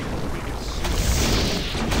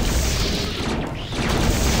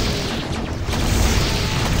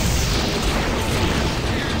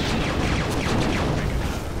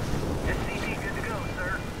 SCP good to go,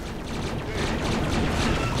 sir.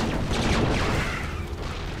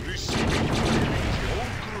 Receiving. All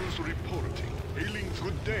crews reporting. Hailing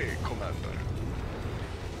good day, Commander.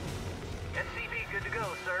 SCP good to go,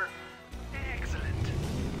 sir. Excellent.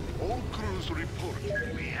 All crews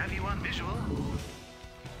reporting. We have you on visual.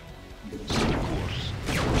 Set a course.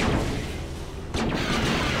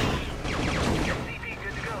 SCP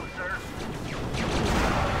good to go, sir.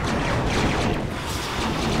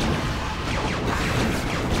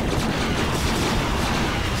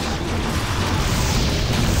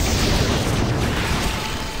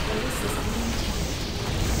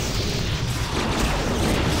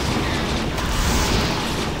 Base is under attack.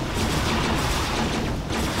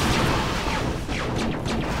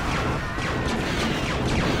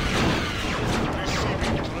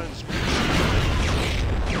 Receiving transmission.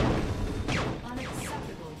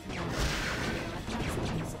 Unacceptable, Commander. We are at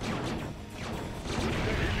maximum supply.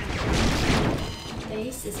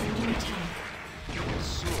 Base is under attack.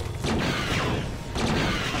 Slow.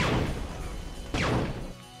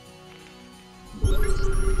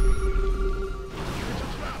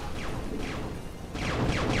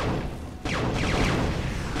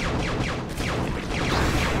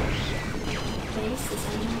 Base is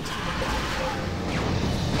under attack.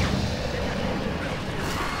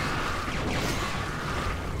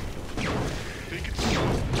 Take it slow.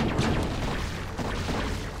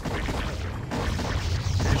 Make it happen.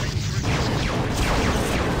 Hailing frequencies.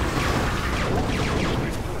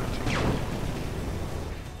 Reporting.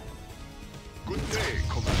 Good day,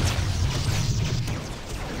 Commander.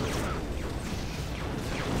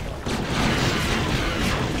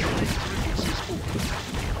 Hailing frequencies open.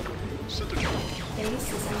 Set a course.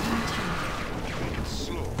 Base is under attack. Make it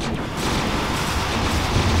slow.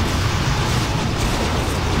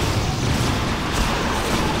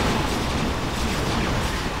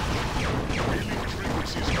 Hailing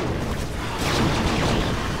frequencies open.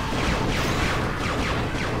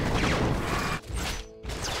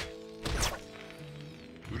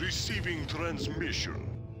 Receiving transmission.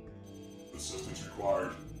 Assistance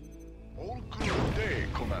required. All crew day,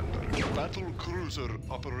 Commander. Battle cruiser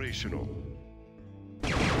operational.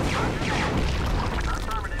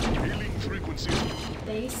 Affirmative. Hailing frequencies.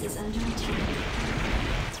 Base is under attack.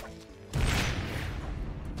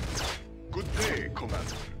 Good day,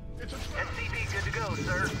 Commander. It's a trap. SCP good to go,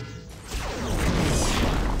 sir.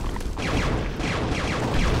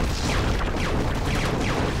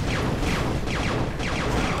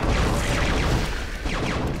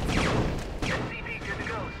 SCP good to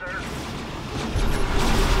go, sir.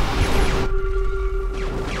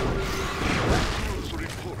 Crews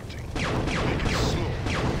reporting. Make it slow.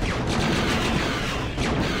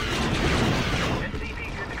 SCP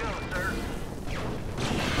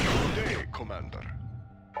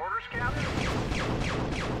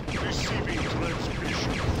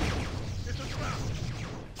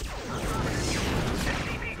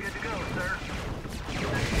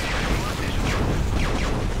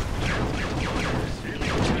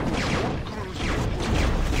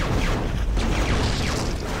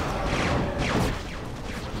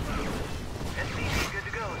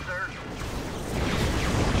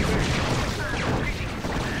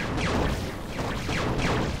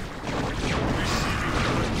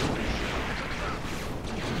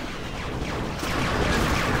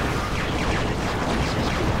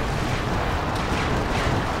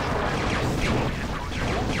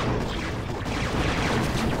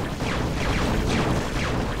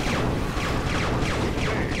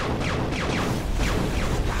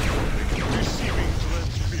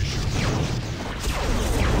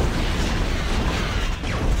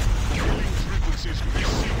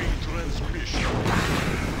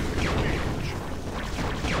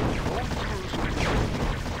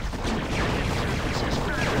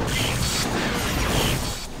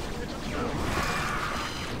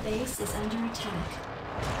Base is under attack.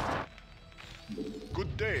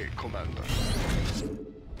 Good day, Commander.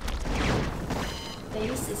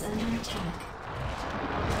 Base is under attack.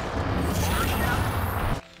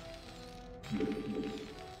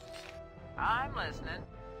 I'm listening.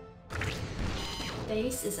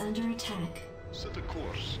 Base is under attack. Set a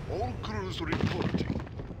course. All crews reporting.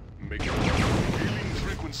 Make it happen. Hailing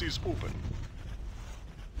frequencies open.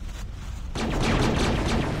 Good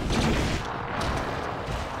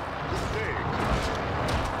day, Commander.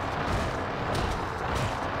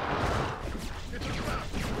 It's a trap.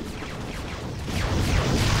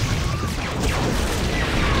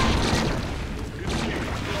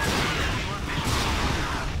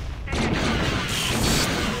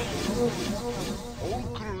 All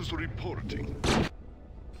crews reporting.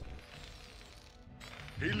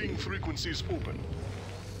 Hailing frequencies open.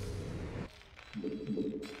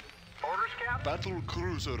 Orders, Cap? Battle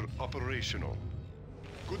cruiser operational.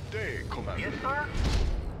 Good day, Commander. Yes, sir?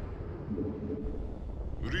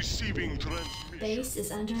 Receiving transmission. Base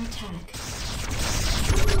is under attack.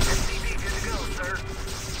 SCV good to go, sir.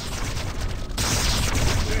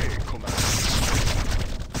 Good day, Commander.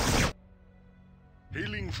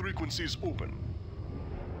 Hailing frequencies open.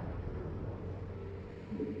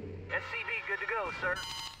 SCV good to go, sir.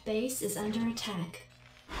 Base is under attack.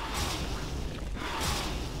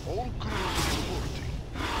 All crews reporting.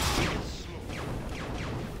 Slow.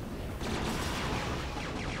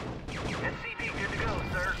 SCV good to go,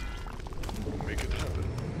 sir. Make it happen.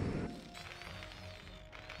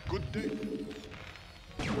 Good day.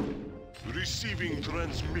 Receiving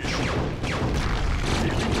transmission.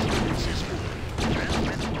 Hailing frequencies open.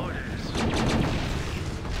 Transmit orders.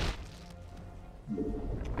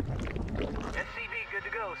 SCV good to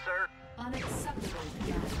go, sir. Unacceptable,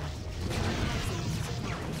 Commander.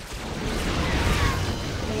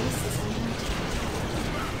 Base is under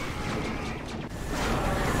attack.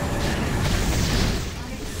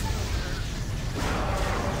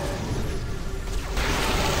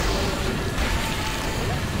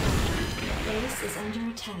 Base is under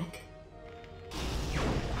attack.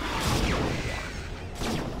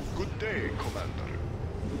 Good day, Commander.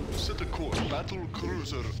 Set a course. Battle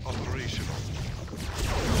cruiser operational.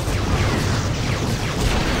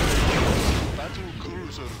 Battle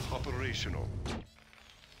cruiser operational.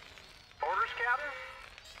 Orders, Captain?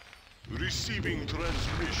 Receiving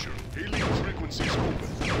transmission. Hailing frequencies open.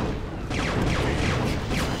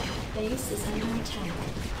 Base is under attack.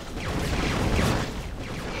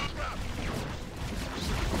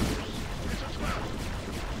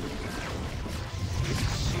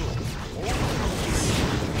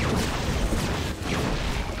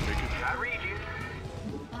 I read you.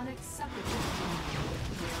 Unacceptable, Commander.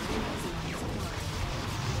 We are losing supply.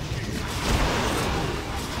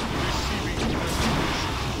 Receiving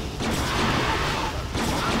transmission.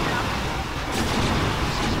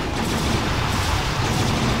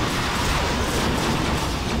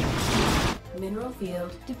 Mineral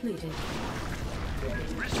field depleted.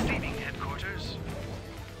 Receiving headquarters.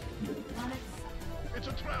 Unacceptable. It's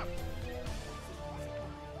a trap.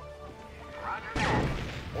 Roger that.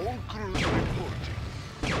 All crews reporting.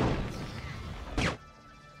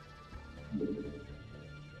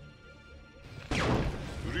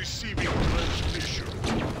 Receiving transmission.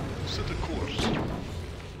 Set a course.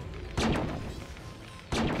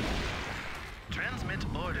 Transmit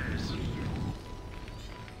orders.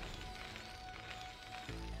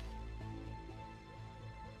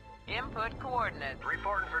 Input coordinates.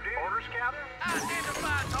 Reporting for duty. Orders, Captain?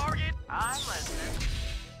 Identify target. I'm listening.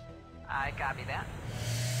 I copy that.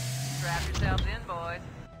 Strap yourselves in, boys.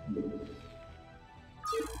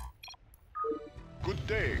 Good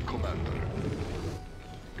day, Commander.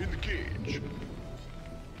 Engage.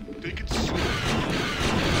 Take it slow.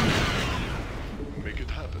 Make it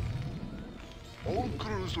happen. All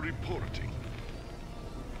crews reporting.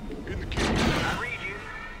 Engage. I read you.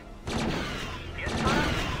 Yes, sir.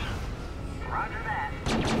 Roger that.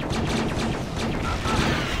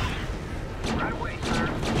 Right away, sir.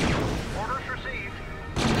 Orders received.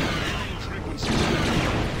 Hailing frequencies. Set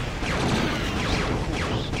a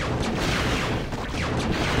course.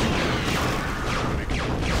 Make it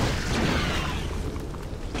happen.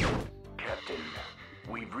 Captain,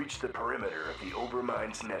 we've reached the perimeter of the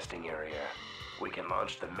Obermine's nesting area. We can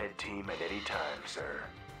launch the med team at any time, sir.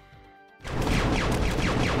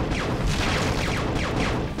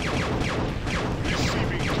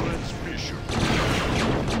 Receiving transmission.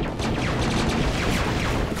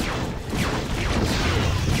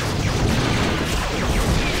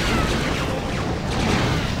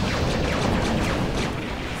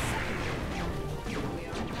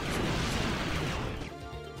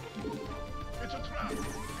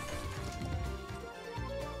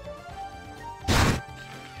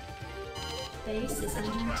 Base is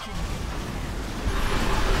under attack.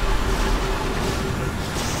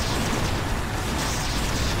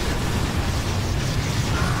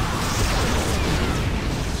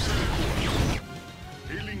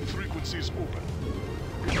 Hailing frequencies open.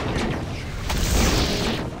 Engage.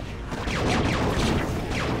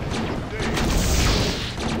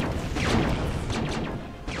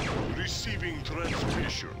 Receiving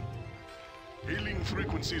transmission. Hailing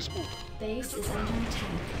frequencies open. Base is under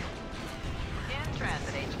attack. In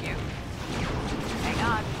transit, HQ. Hang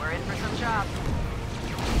on, we're in for some chop.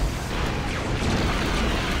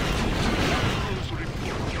 Crews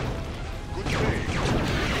report. Good day.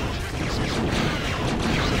 Frequencies open.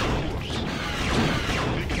 Set course.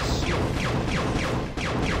 Make it slow.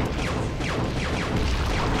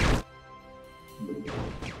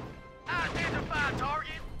 Identify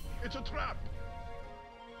target. It's a trap.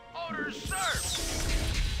 Orders served.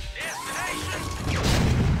 Destination.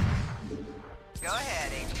 Go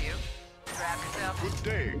ahead, HQ. Strap yourself. Good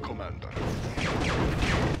day, Commander.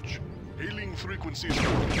 Engage. Hailing frequencies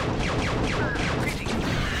open. Greetings.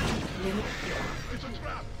 It's a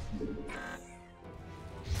trap.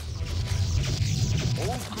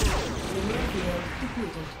 All crews. Mineral field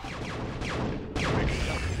depleted. Make it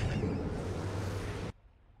happen.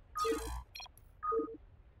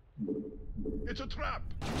 It's a trap.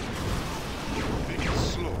 Make it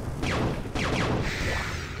slow.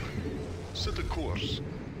 Set a course.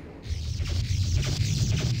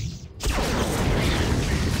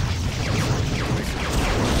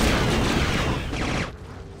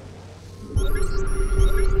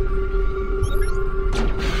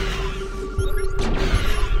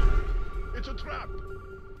 It's a trap.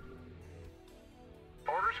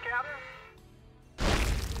 Orders, Captain.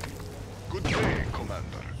 Good day,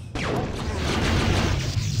 Commander.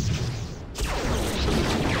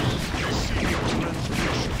 Receiving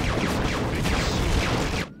transmission. Make it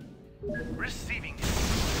slow. Receiving.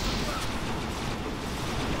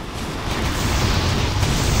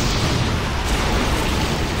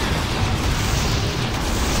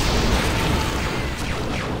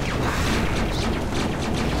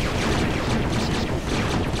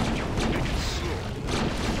 Make it slow.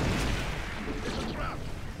 It's a trap.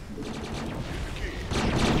 Engage.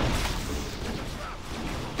 It's a trap.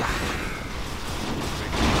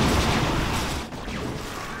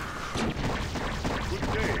 Good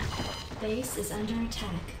day, Commander. Base is under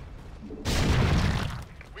attack.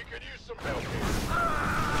 We could use some help here.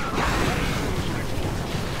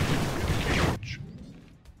 Engage.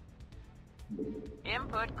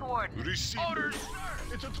 Input coordinates. Receive. Orders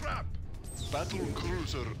served. It's a trap. Battle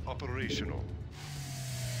cruiser operational.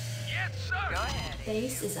 Yes, sir. Go ahead.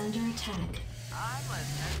 Base is under attack. I'm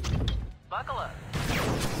listening. Buckle up.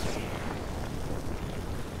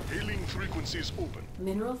 Hailing frequencies open.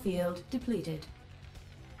 Mineral field depleted.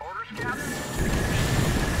 Orders, Captain.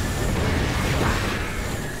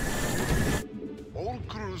 All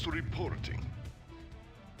crews reporting.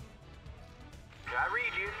 Can I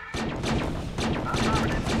read you?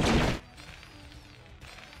 Affirmative.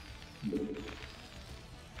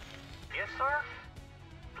 Yes, sir.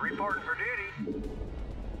 Reporting for duty.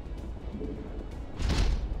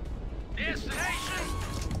 Destination.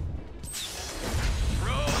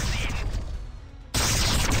 Proceeding.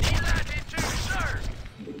 Elected to serve.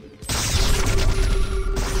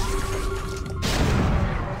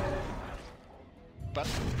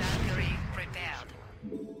 Valkyrie prepared.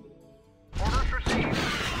 Orders received.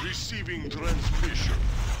 Receiving transmission.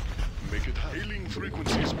 Make it hailing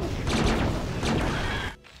frequencies open.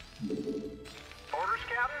 Orders,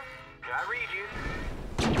 Captain. Can I read you?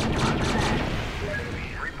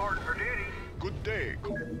 Reporting for duty. Good day.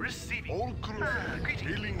 Receiving. All crews.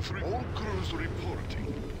 Hailing all crews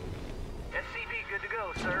reporting. SCV good to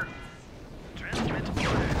go, sir. Transmit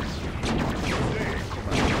orders. Good day,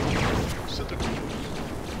 Commander. Set a course.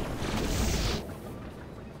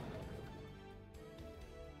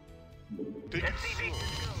 Take it SCV slow.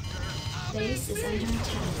 good to go, sir. Base is under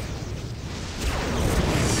attack.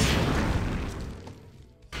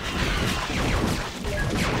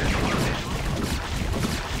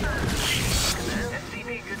 SCV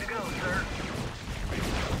good to go, sir.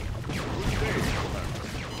 Good day, Commander.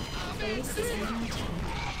 Base is under attack.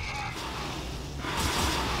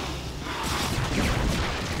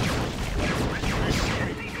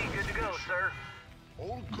 SCV good to go, sir.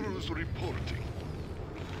 All crews reporting.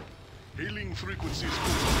 Hailing frequencies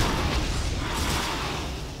open.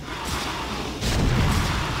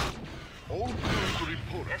 All crews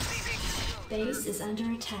reporting. SCV Base is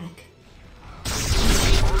under attack.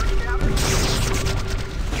 orders, Captain.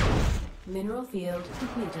 Mineral field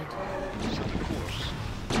depleted. Set a course.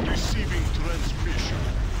 Receiving transmission.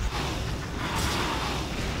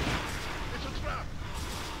 It's a trap.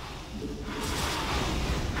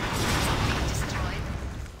 Destroyed.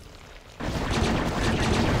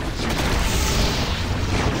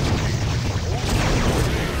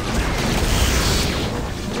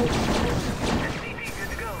 SCV good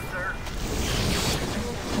to go, sir.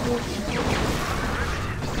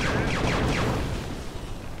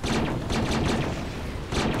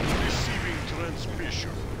 Receiving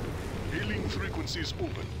transmission. Hailing frequencies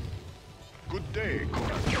open. Good day,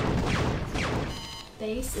 Commander.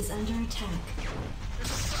 Base is under attack.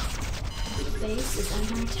 Base is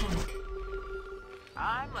under attack.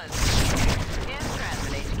 I'm listening. In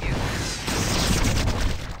transit, HQ.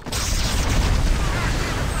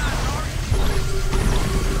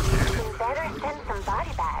 You better send some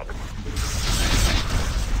body bags.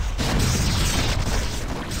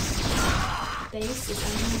 Base is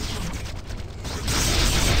under attack.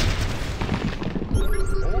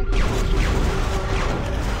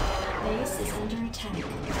 Base is under attack.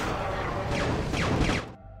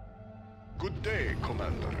 Good day,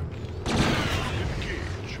 Commander.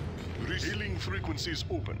 Engage. Hailing frequencies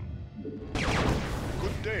open.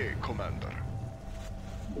 Good day, Commander.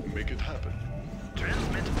 Make it happen.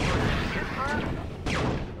 Transmit orders. Confirmed.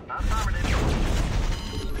 Affirmative.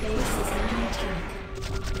 Base is under attack.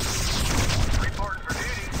 Reporting for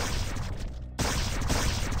duty.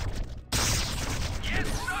 Yes,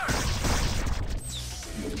 sir.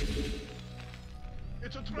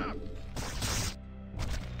 It's a trap.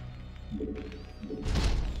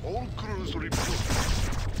 All crews report.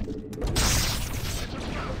 It's a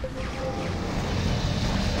trap.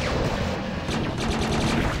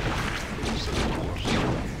 Set a course.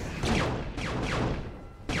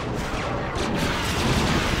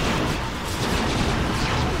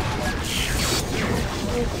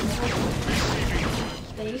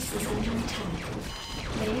 Base is under attack.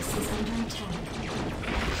 Base is under attack.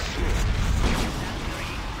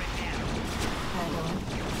 Add-on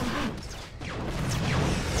complete.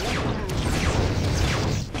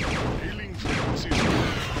 Hailing frequencies.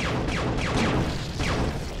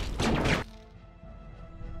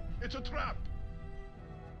 It's a trap.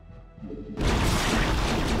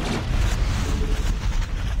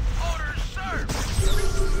 Orders, sir.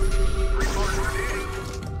 Reporting for duty.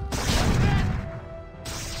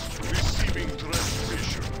 Receiving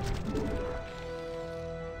transmission.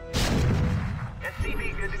 SCV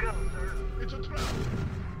good to go, sir. It's a trap.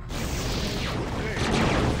 Good day.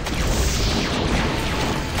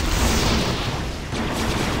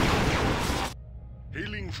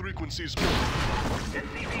 Hailing frequencies.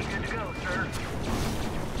 SCV good to go, sir.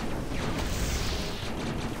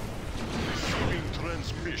 Receiving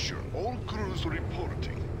transmission. All crews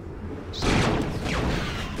reporting.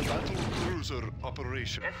 Battle cruiser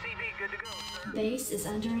operation. SCV good to go, sir. Base is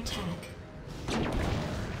under attack.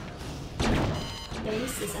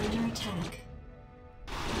 Base is under attack.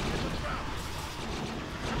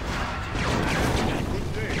 Good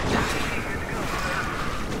day.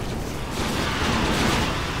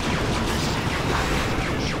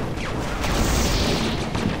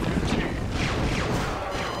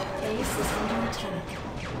 Base is under attack.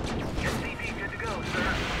 SCV good to go, sir.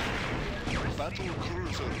 Battle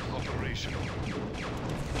cruiser operation.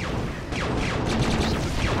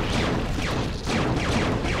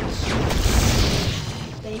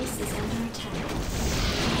 Base is under attack.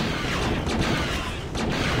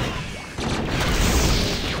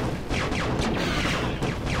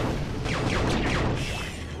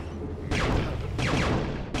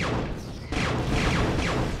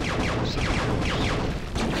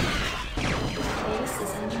 Base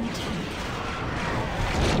is under attack.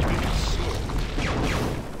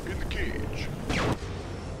 Engage.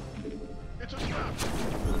 It's a trap.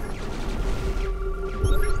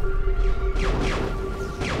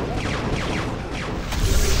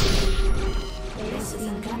 Base is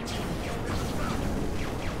under attack.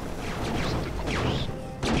 Set the course.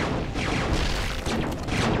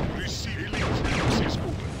 Receiving frequencies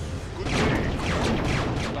open. Good day.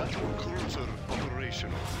 Battle cruiser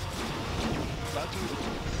operational. Battle.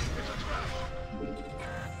 It's a trap.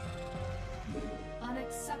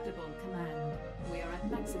 Unacceptable, Command. We are at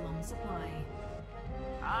maximum supply.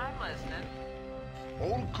 I'm listening.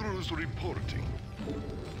 All crews reporting.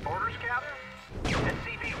 Orders, Captain?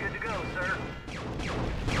 SCV good to go, sir.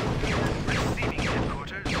 Receiving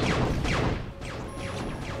headquarters. It's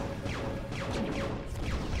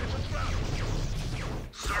a trap.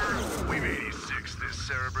 Sir, we've 86 this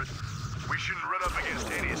Cerebrit. We shouldn't run up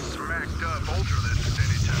against any smacked up ultralists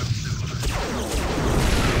anytime soon.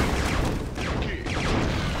 Engage.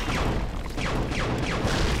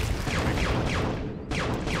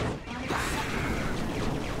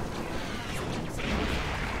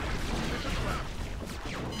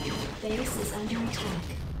 Base is under attack.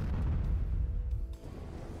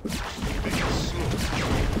 Make it slow.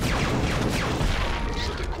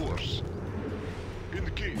 Set a course.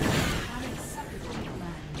 Indicate. Unacceptable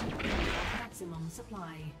command. Maximum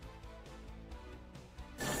supply.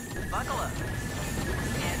 Buckle up. Into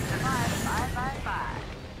 555.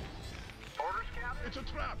 Orders, Captain? It's a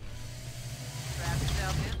trap. Strap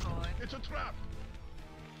yourself in, boy. It's a trap.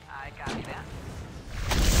 I copy that.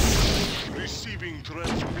 Receiving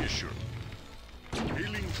transmission.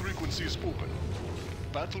 Hailing frequencies open.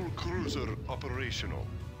 Battle cruiser operational.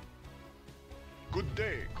 Good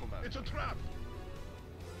day, Commander. It's a trap.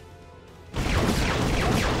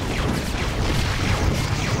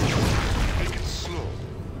 Make it slow.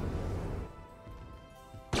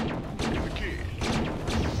 Indicate.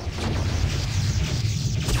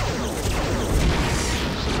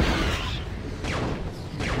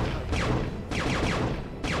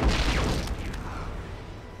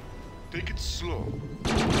 Take it slow.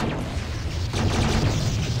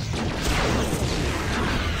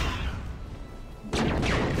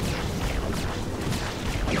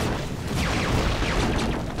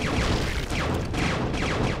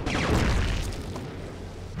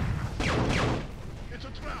 It's a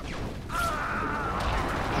trap.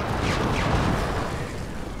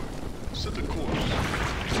 Set the course.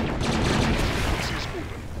 Frequencies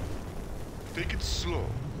open. Take it slow.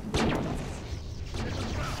 It's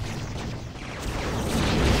a trap.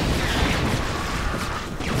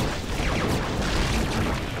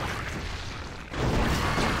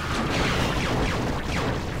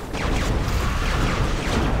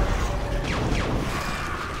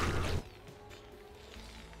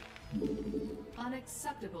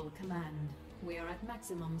 Unacceptable command. We are at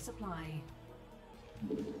maximum supply.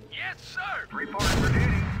 Yes, sir! Reporting for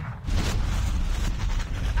duty.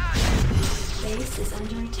 Base is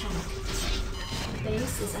under attack.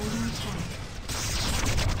 Base is under attack.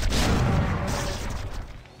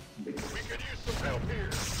 We could use some help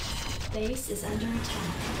here. Base is under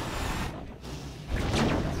attack.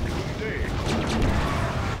 Good day,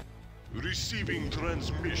 Commander. Receiving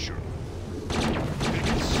transmission. Take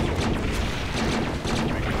it slow.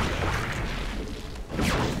 Make it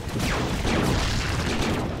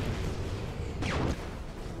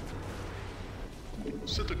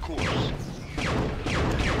set the course.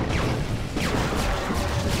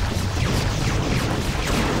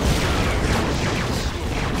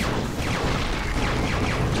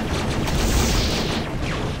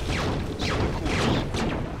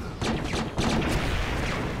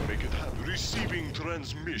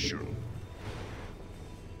 Transmission.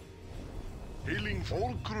 Hailing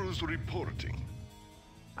all crews reporting.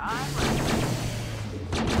 I'm ready.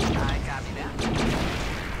 I copy that.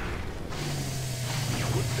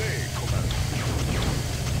 Good day, Commander.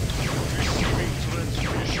 Receiving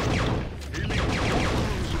transmission. Hailing all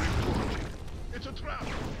crews reporting. It's a trap.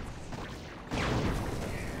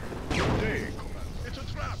 Good day, Commander. It's a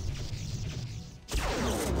trap.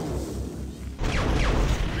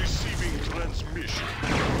 Receiving transmission.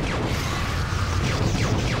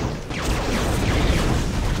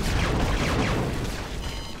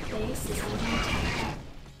 Base is under attack.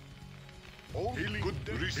 All hailing good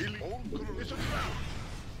day. Hailing all crews. It's a trap.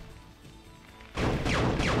 Good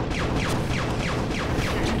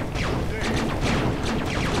day.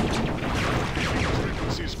 Hailing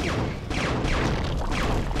frequencies open.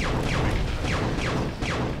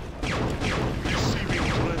 Receiving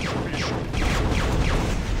transmission.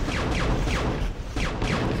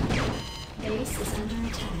 Base is under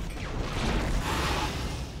attack.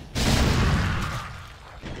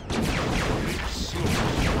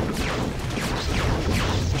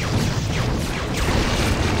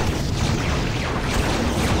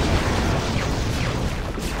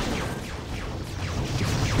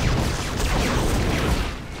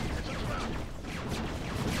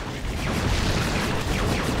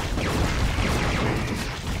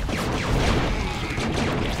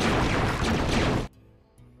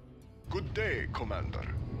 Good day, Commander.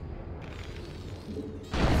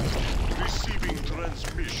 Receiving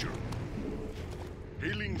transmission.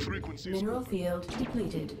 Hailing frequencies. Mineral field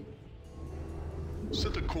depleted.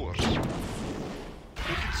 Set a course. Take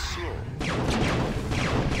it slow.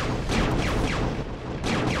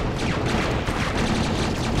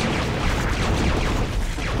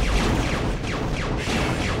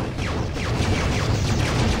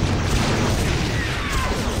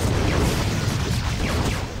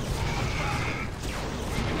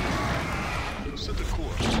 Set a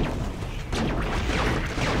course.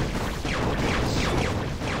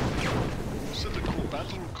 Set a course.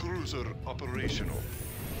 Battle cruiser operational.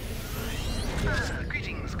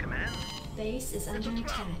 Greetings, Command. Base is under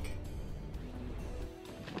attack.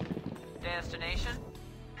 destination?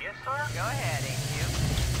 Yes, sir? Go ahead, HQ.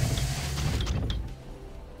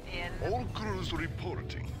 In All crews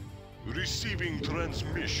reporting. Receiving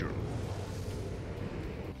transmission.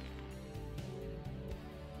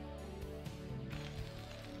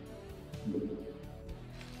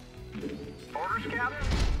 Orders, Captain?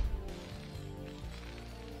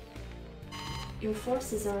 Your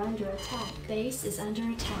forces are under attack. Base is under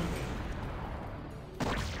attack.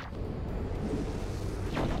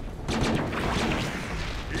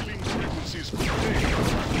 Hailing frequencies good day.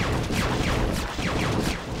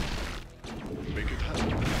 Make it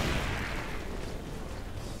happen.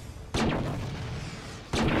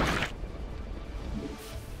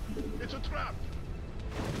 It's a trap.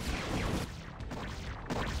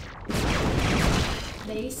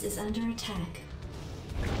 Base is under attack.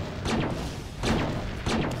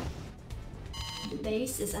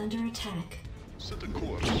 Base is under attack. Set a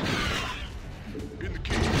course. Engage.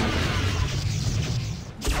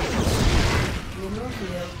 Mineral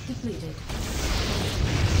field depleted.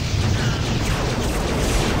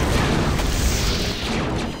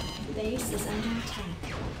 Base is under attack.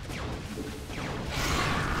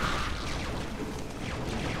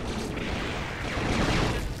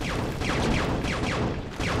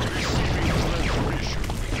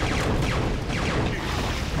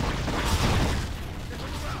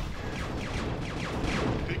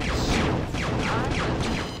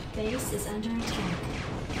 Base is under attack.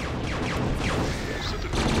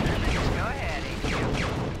 Go ahead,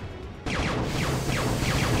 HQ.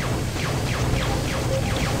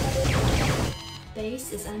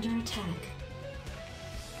 Base is under attack.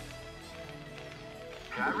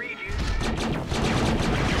 I read you.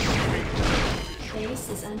 Base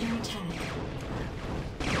is under attack.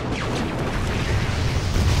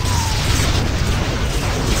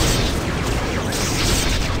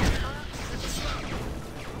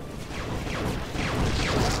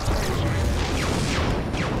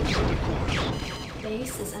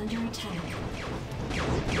 Base is under attack.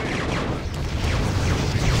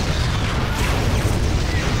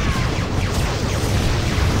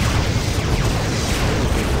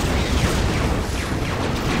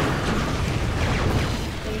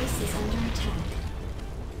 Base is under attack.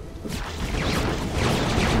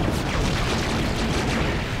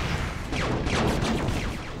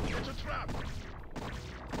 It's a trap.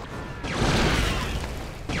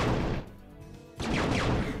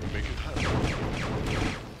 Make it happen.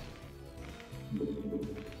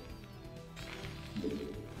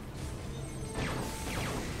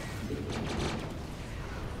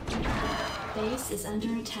 Base is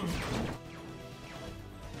under attack.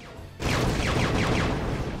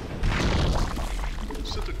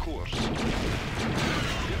 Set a course. Engage.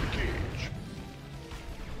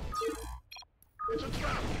 It's a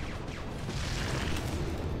trap.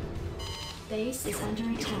 Base is under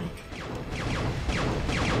attack.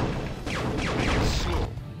 Make it slow.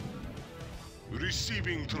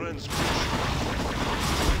 Receiving transmission.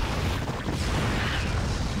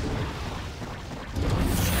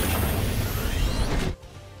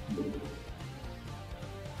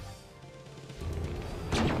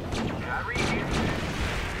 I read you.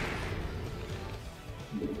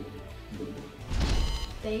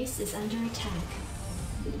 Base is under attack.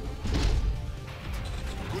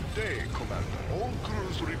 Good day, Commander. All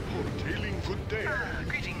crews report. Hailing good day.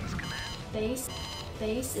 Greetings, Command. Base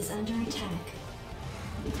is under attack.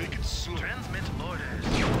 Take it slow. Transmit orders.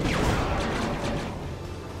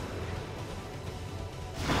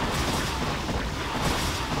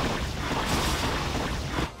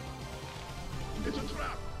 It's a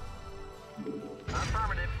trap.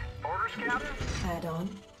 Affirmative. Orders, Captain? Add-on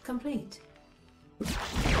complete.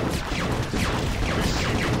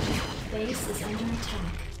 Base is under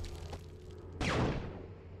attack.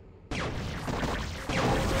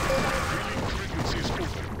 Hailing frequencies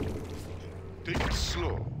open. Take it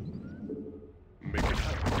slow. Make it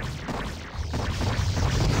happen.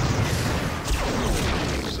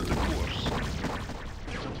 Set a course.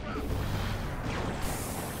 It's a trap.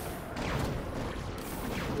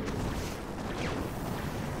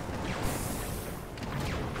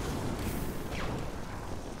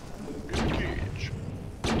 Engage.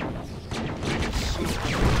 Take it slow.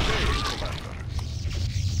 Hey, Commander.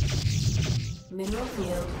 Mineral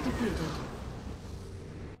field depleted.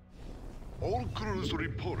 All crews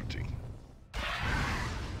reporting.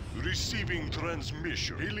 Receiving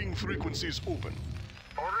transmission. Hailing frequencies open.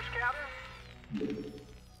 Orders, Captain?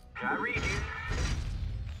 I read you.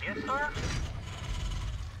 Yes, sir?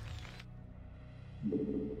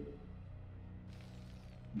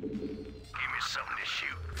 Give me something to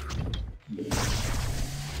shoot.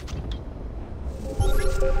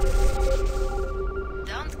 Don't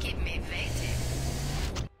keep me waiting.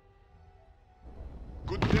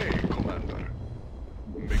 Good day, Commander.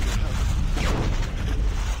 Make it happen.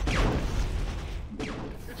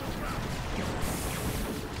 It's a trap.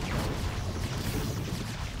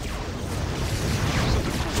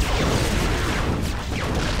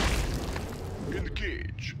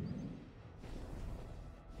 Engage.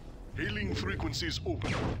 Hailing frequencies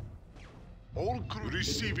open. All crew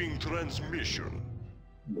receiving transmission.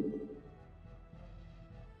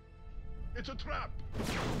 It's a trap.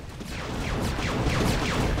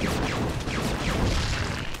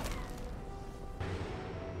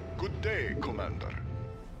 Good day, Commander.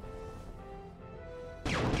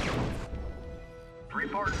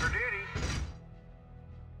 Reporting for duty.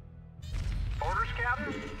 Orders,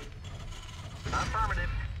 Captain? Affirmative.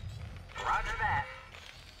 Roger that.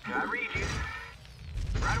 Can I read you?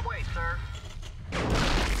 Right away, sir.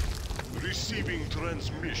 Receiving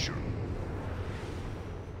transmission.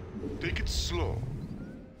 Take it slow.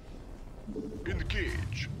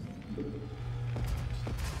 Engage.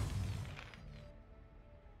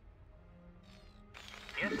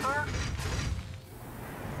 Yes, sir?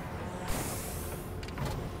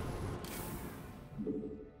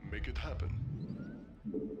 Make it happen.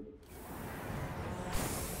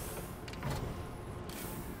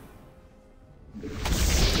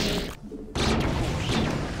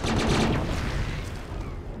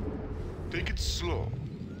 Take it slow.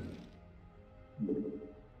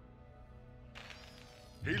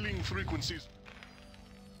 Hailing frequencies.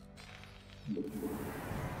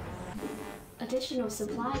 Additional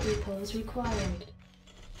supply depots required.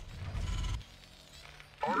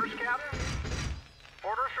 Orders, Captain?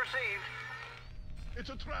 Orders received. It's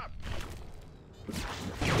a trap.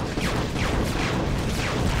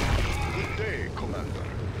 Good day, Commander.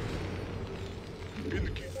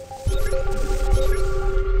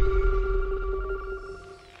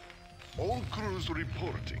 All crews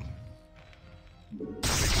reporting.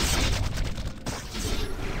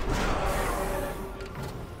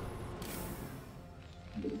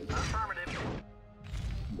 Affirmative.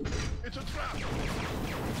 It's a trap.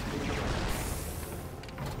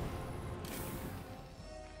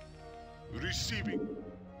 Receiving.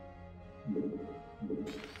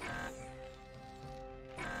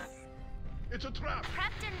 It's a trap.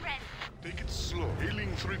 Captain Ren. Take it slow.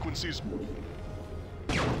 Hailing frequencies.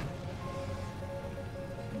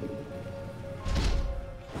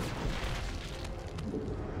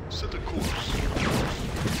 Set a course.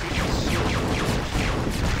 Take it slow.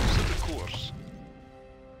 Set a course.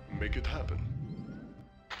 Make it happen.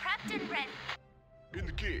 Captain Ren.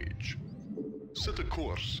 Engage. Set a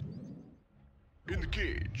course.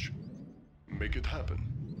 Engage. Make it happen.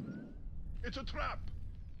 It's a trap.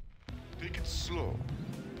 Take it slow.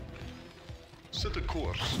 Set a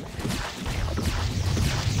course.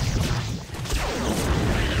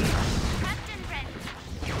 Captain Ren.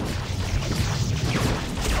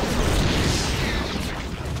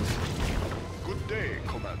 Good day,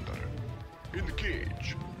 Commander.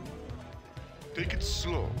 Engage. Take it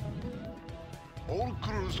slow. All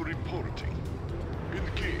crews reporting.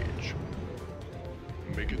 Engage.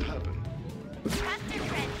 Make it happen. Captain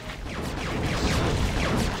Ren.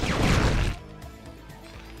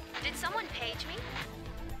 Did someone page me?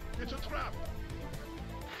 It's a trap.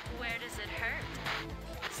 Where does it hurt?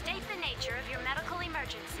 State the nature of your medical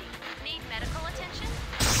emergency. Need medical attention?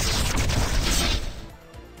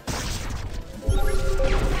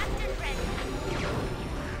 Captain Ren.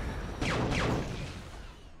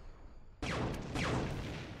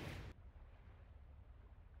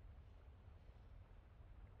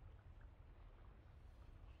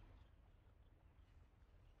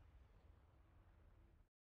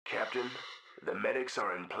 Captain, the medics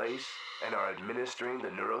are in place and are administering the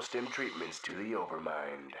neurostim treatments to the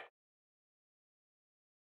Overmind.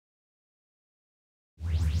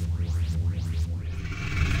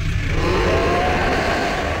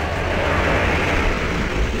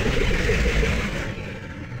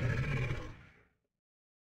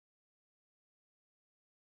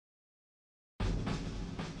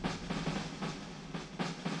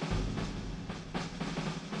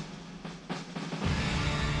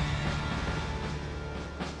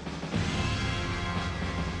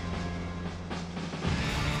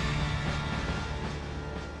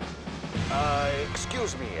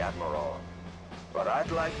 Excuse me, Admiral, but I'd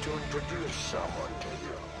like to introduce someone to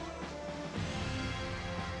you.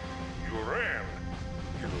 You ran?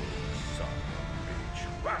 You son of a bitch.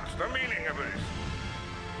 What's the meaning of this?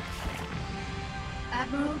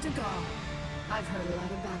 Admiral de Gaulle, I've heard a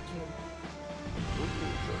lot about you.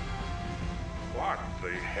 What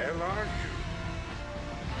the hell are you?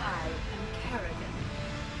 I am Kerrigan.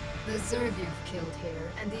 The Zerg you've killed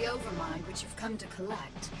here, and the Overmind which you've come to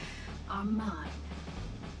collect, are mine.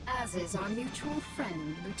 As is our mutual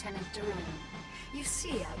friend, Lieutenant Duran. You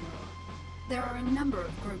see, Admiral, there are a number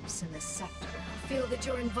of groups in this sector who feel that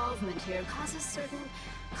your involvement here causes certain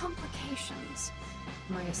complications.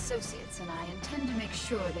 My associates and I intend to make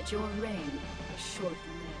sure that your reign is short-lived.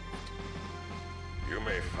 You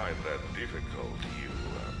may find that difficult, you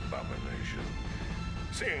abomination.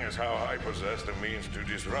 Seeing as how I possess the means to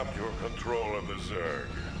disrupt your control of the Zerg.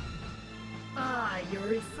 Ah, you're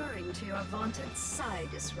referring to your vaunted Psi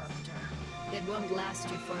Disruptor. It won't last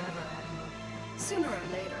you forever, Admiral. Sooner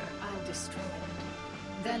or later, I'll destroy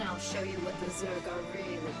it. Then I'll show you what the Zerg are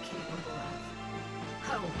really capable of.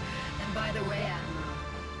 Oh, and by the way, Admiral,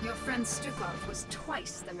 your friend Stukov was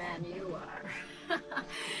twice the man you are.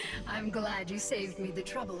 I'm glad you saved me the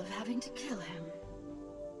trouble of having to kill him.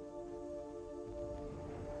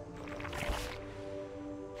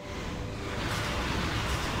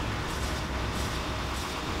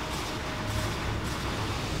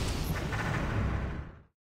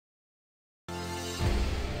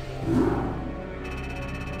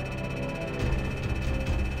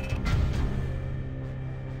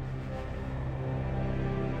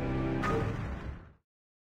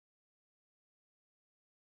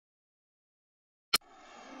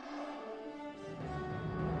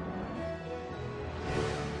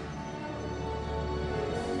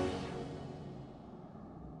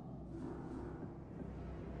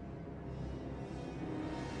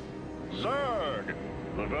 Zerg!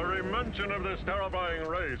 The very mention of this terrifying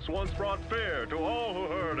race once brought fear to all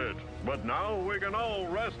who heard it. But now we can all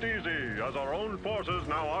rest easy, as our own forces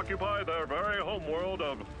now occupy their very homeworld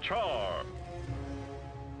of Char.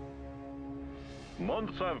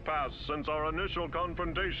 Months have passed since our initial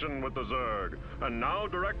confrontation with the Zerg, and now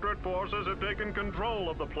Directorate forces have taken control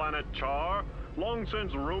of the planet Char, long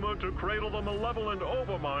since rumored to cradle the malevolent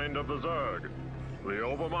overmind of the Zerg. The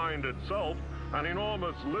overmind itself, an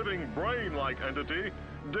enormous living brain-like entity,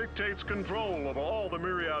 dictates control of all the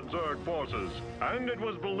myriad Zerg forces, and it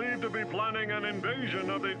was believed to be planning an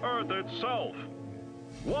invasion of the Earth itself.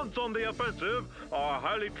 Once on the offensive, our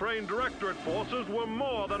highly trained Directorate forces were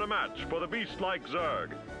more than a match for the beast-like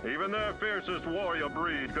Zerg. Even their fiercest warrior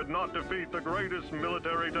breed could not defeat the greatest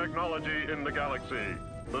military technology in the galaxy.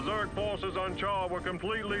 The Zerg forces on Char were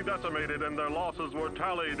completely decimated and their losses were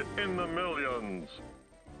tallied in the millions.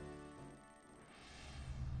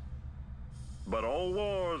 But all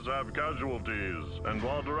wars have casualties, and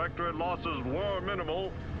while Directorate losses were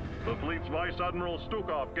minimal, the fleet's Vice Admiral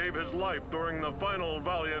Stukov gave his life during the final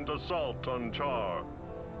valiant assault on Char.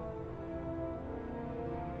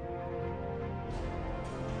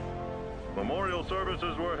 Memorial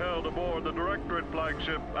services were held aboard the Directorate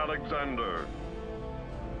flagship Alexander.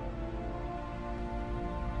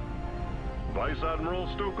 Vice Admiral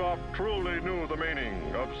Stukov truly knew the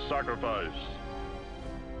meaning of sacrifice.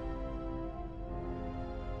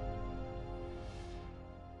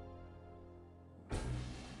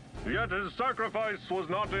 Yet his sacrifice was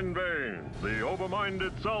not in vain. The Overmind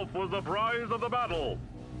itself was the prize of the battle.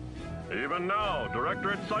 Even now,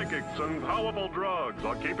 Directorate psychics and powerful drugs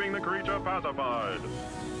are keeping the creature pacified.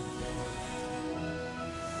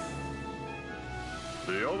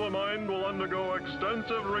 The Overmind will undergo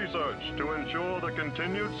extensive research to ensure the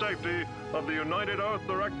continued safety of the United Earth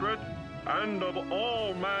Directorate and of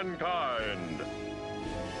all mankind.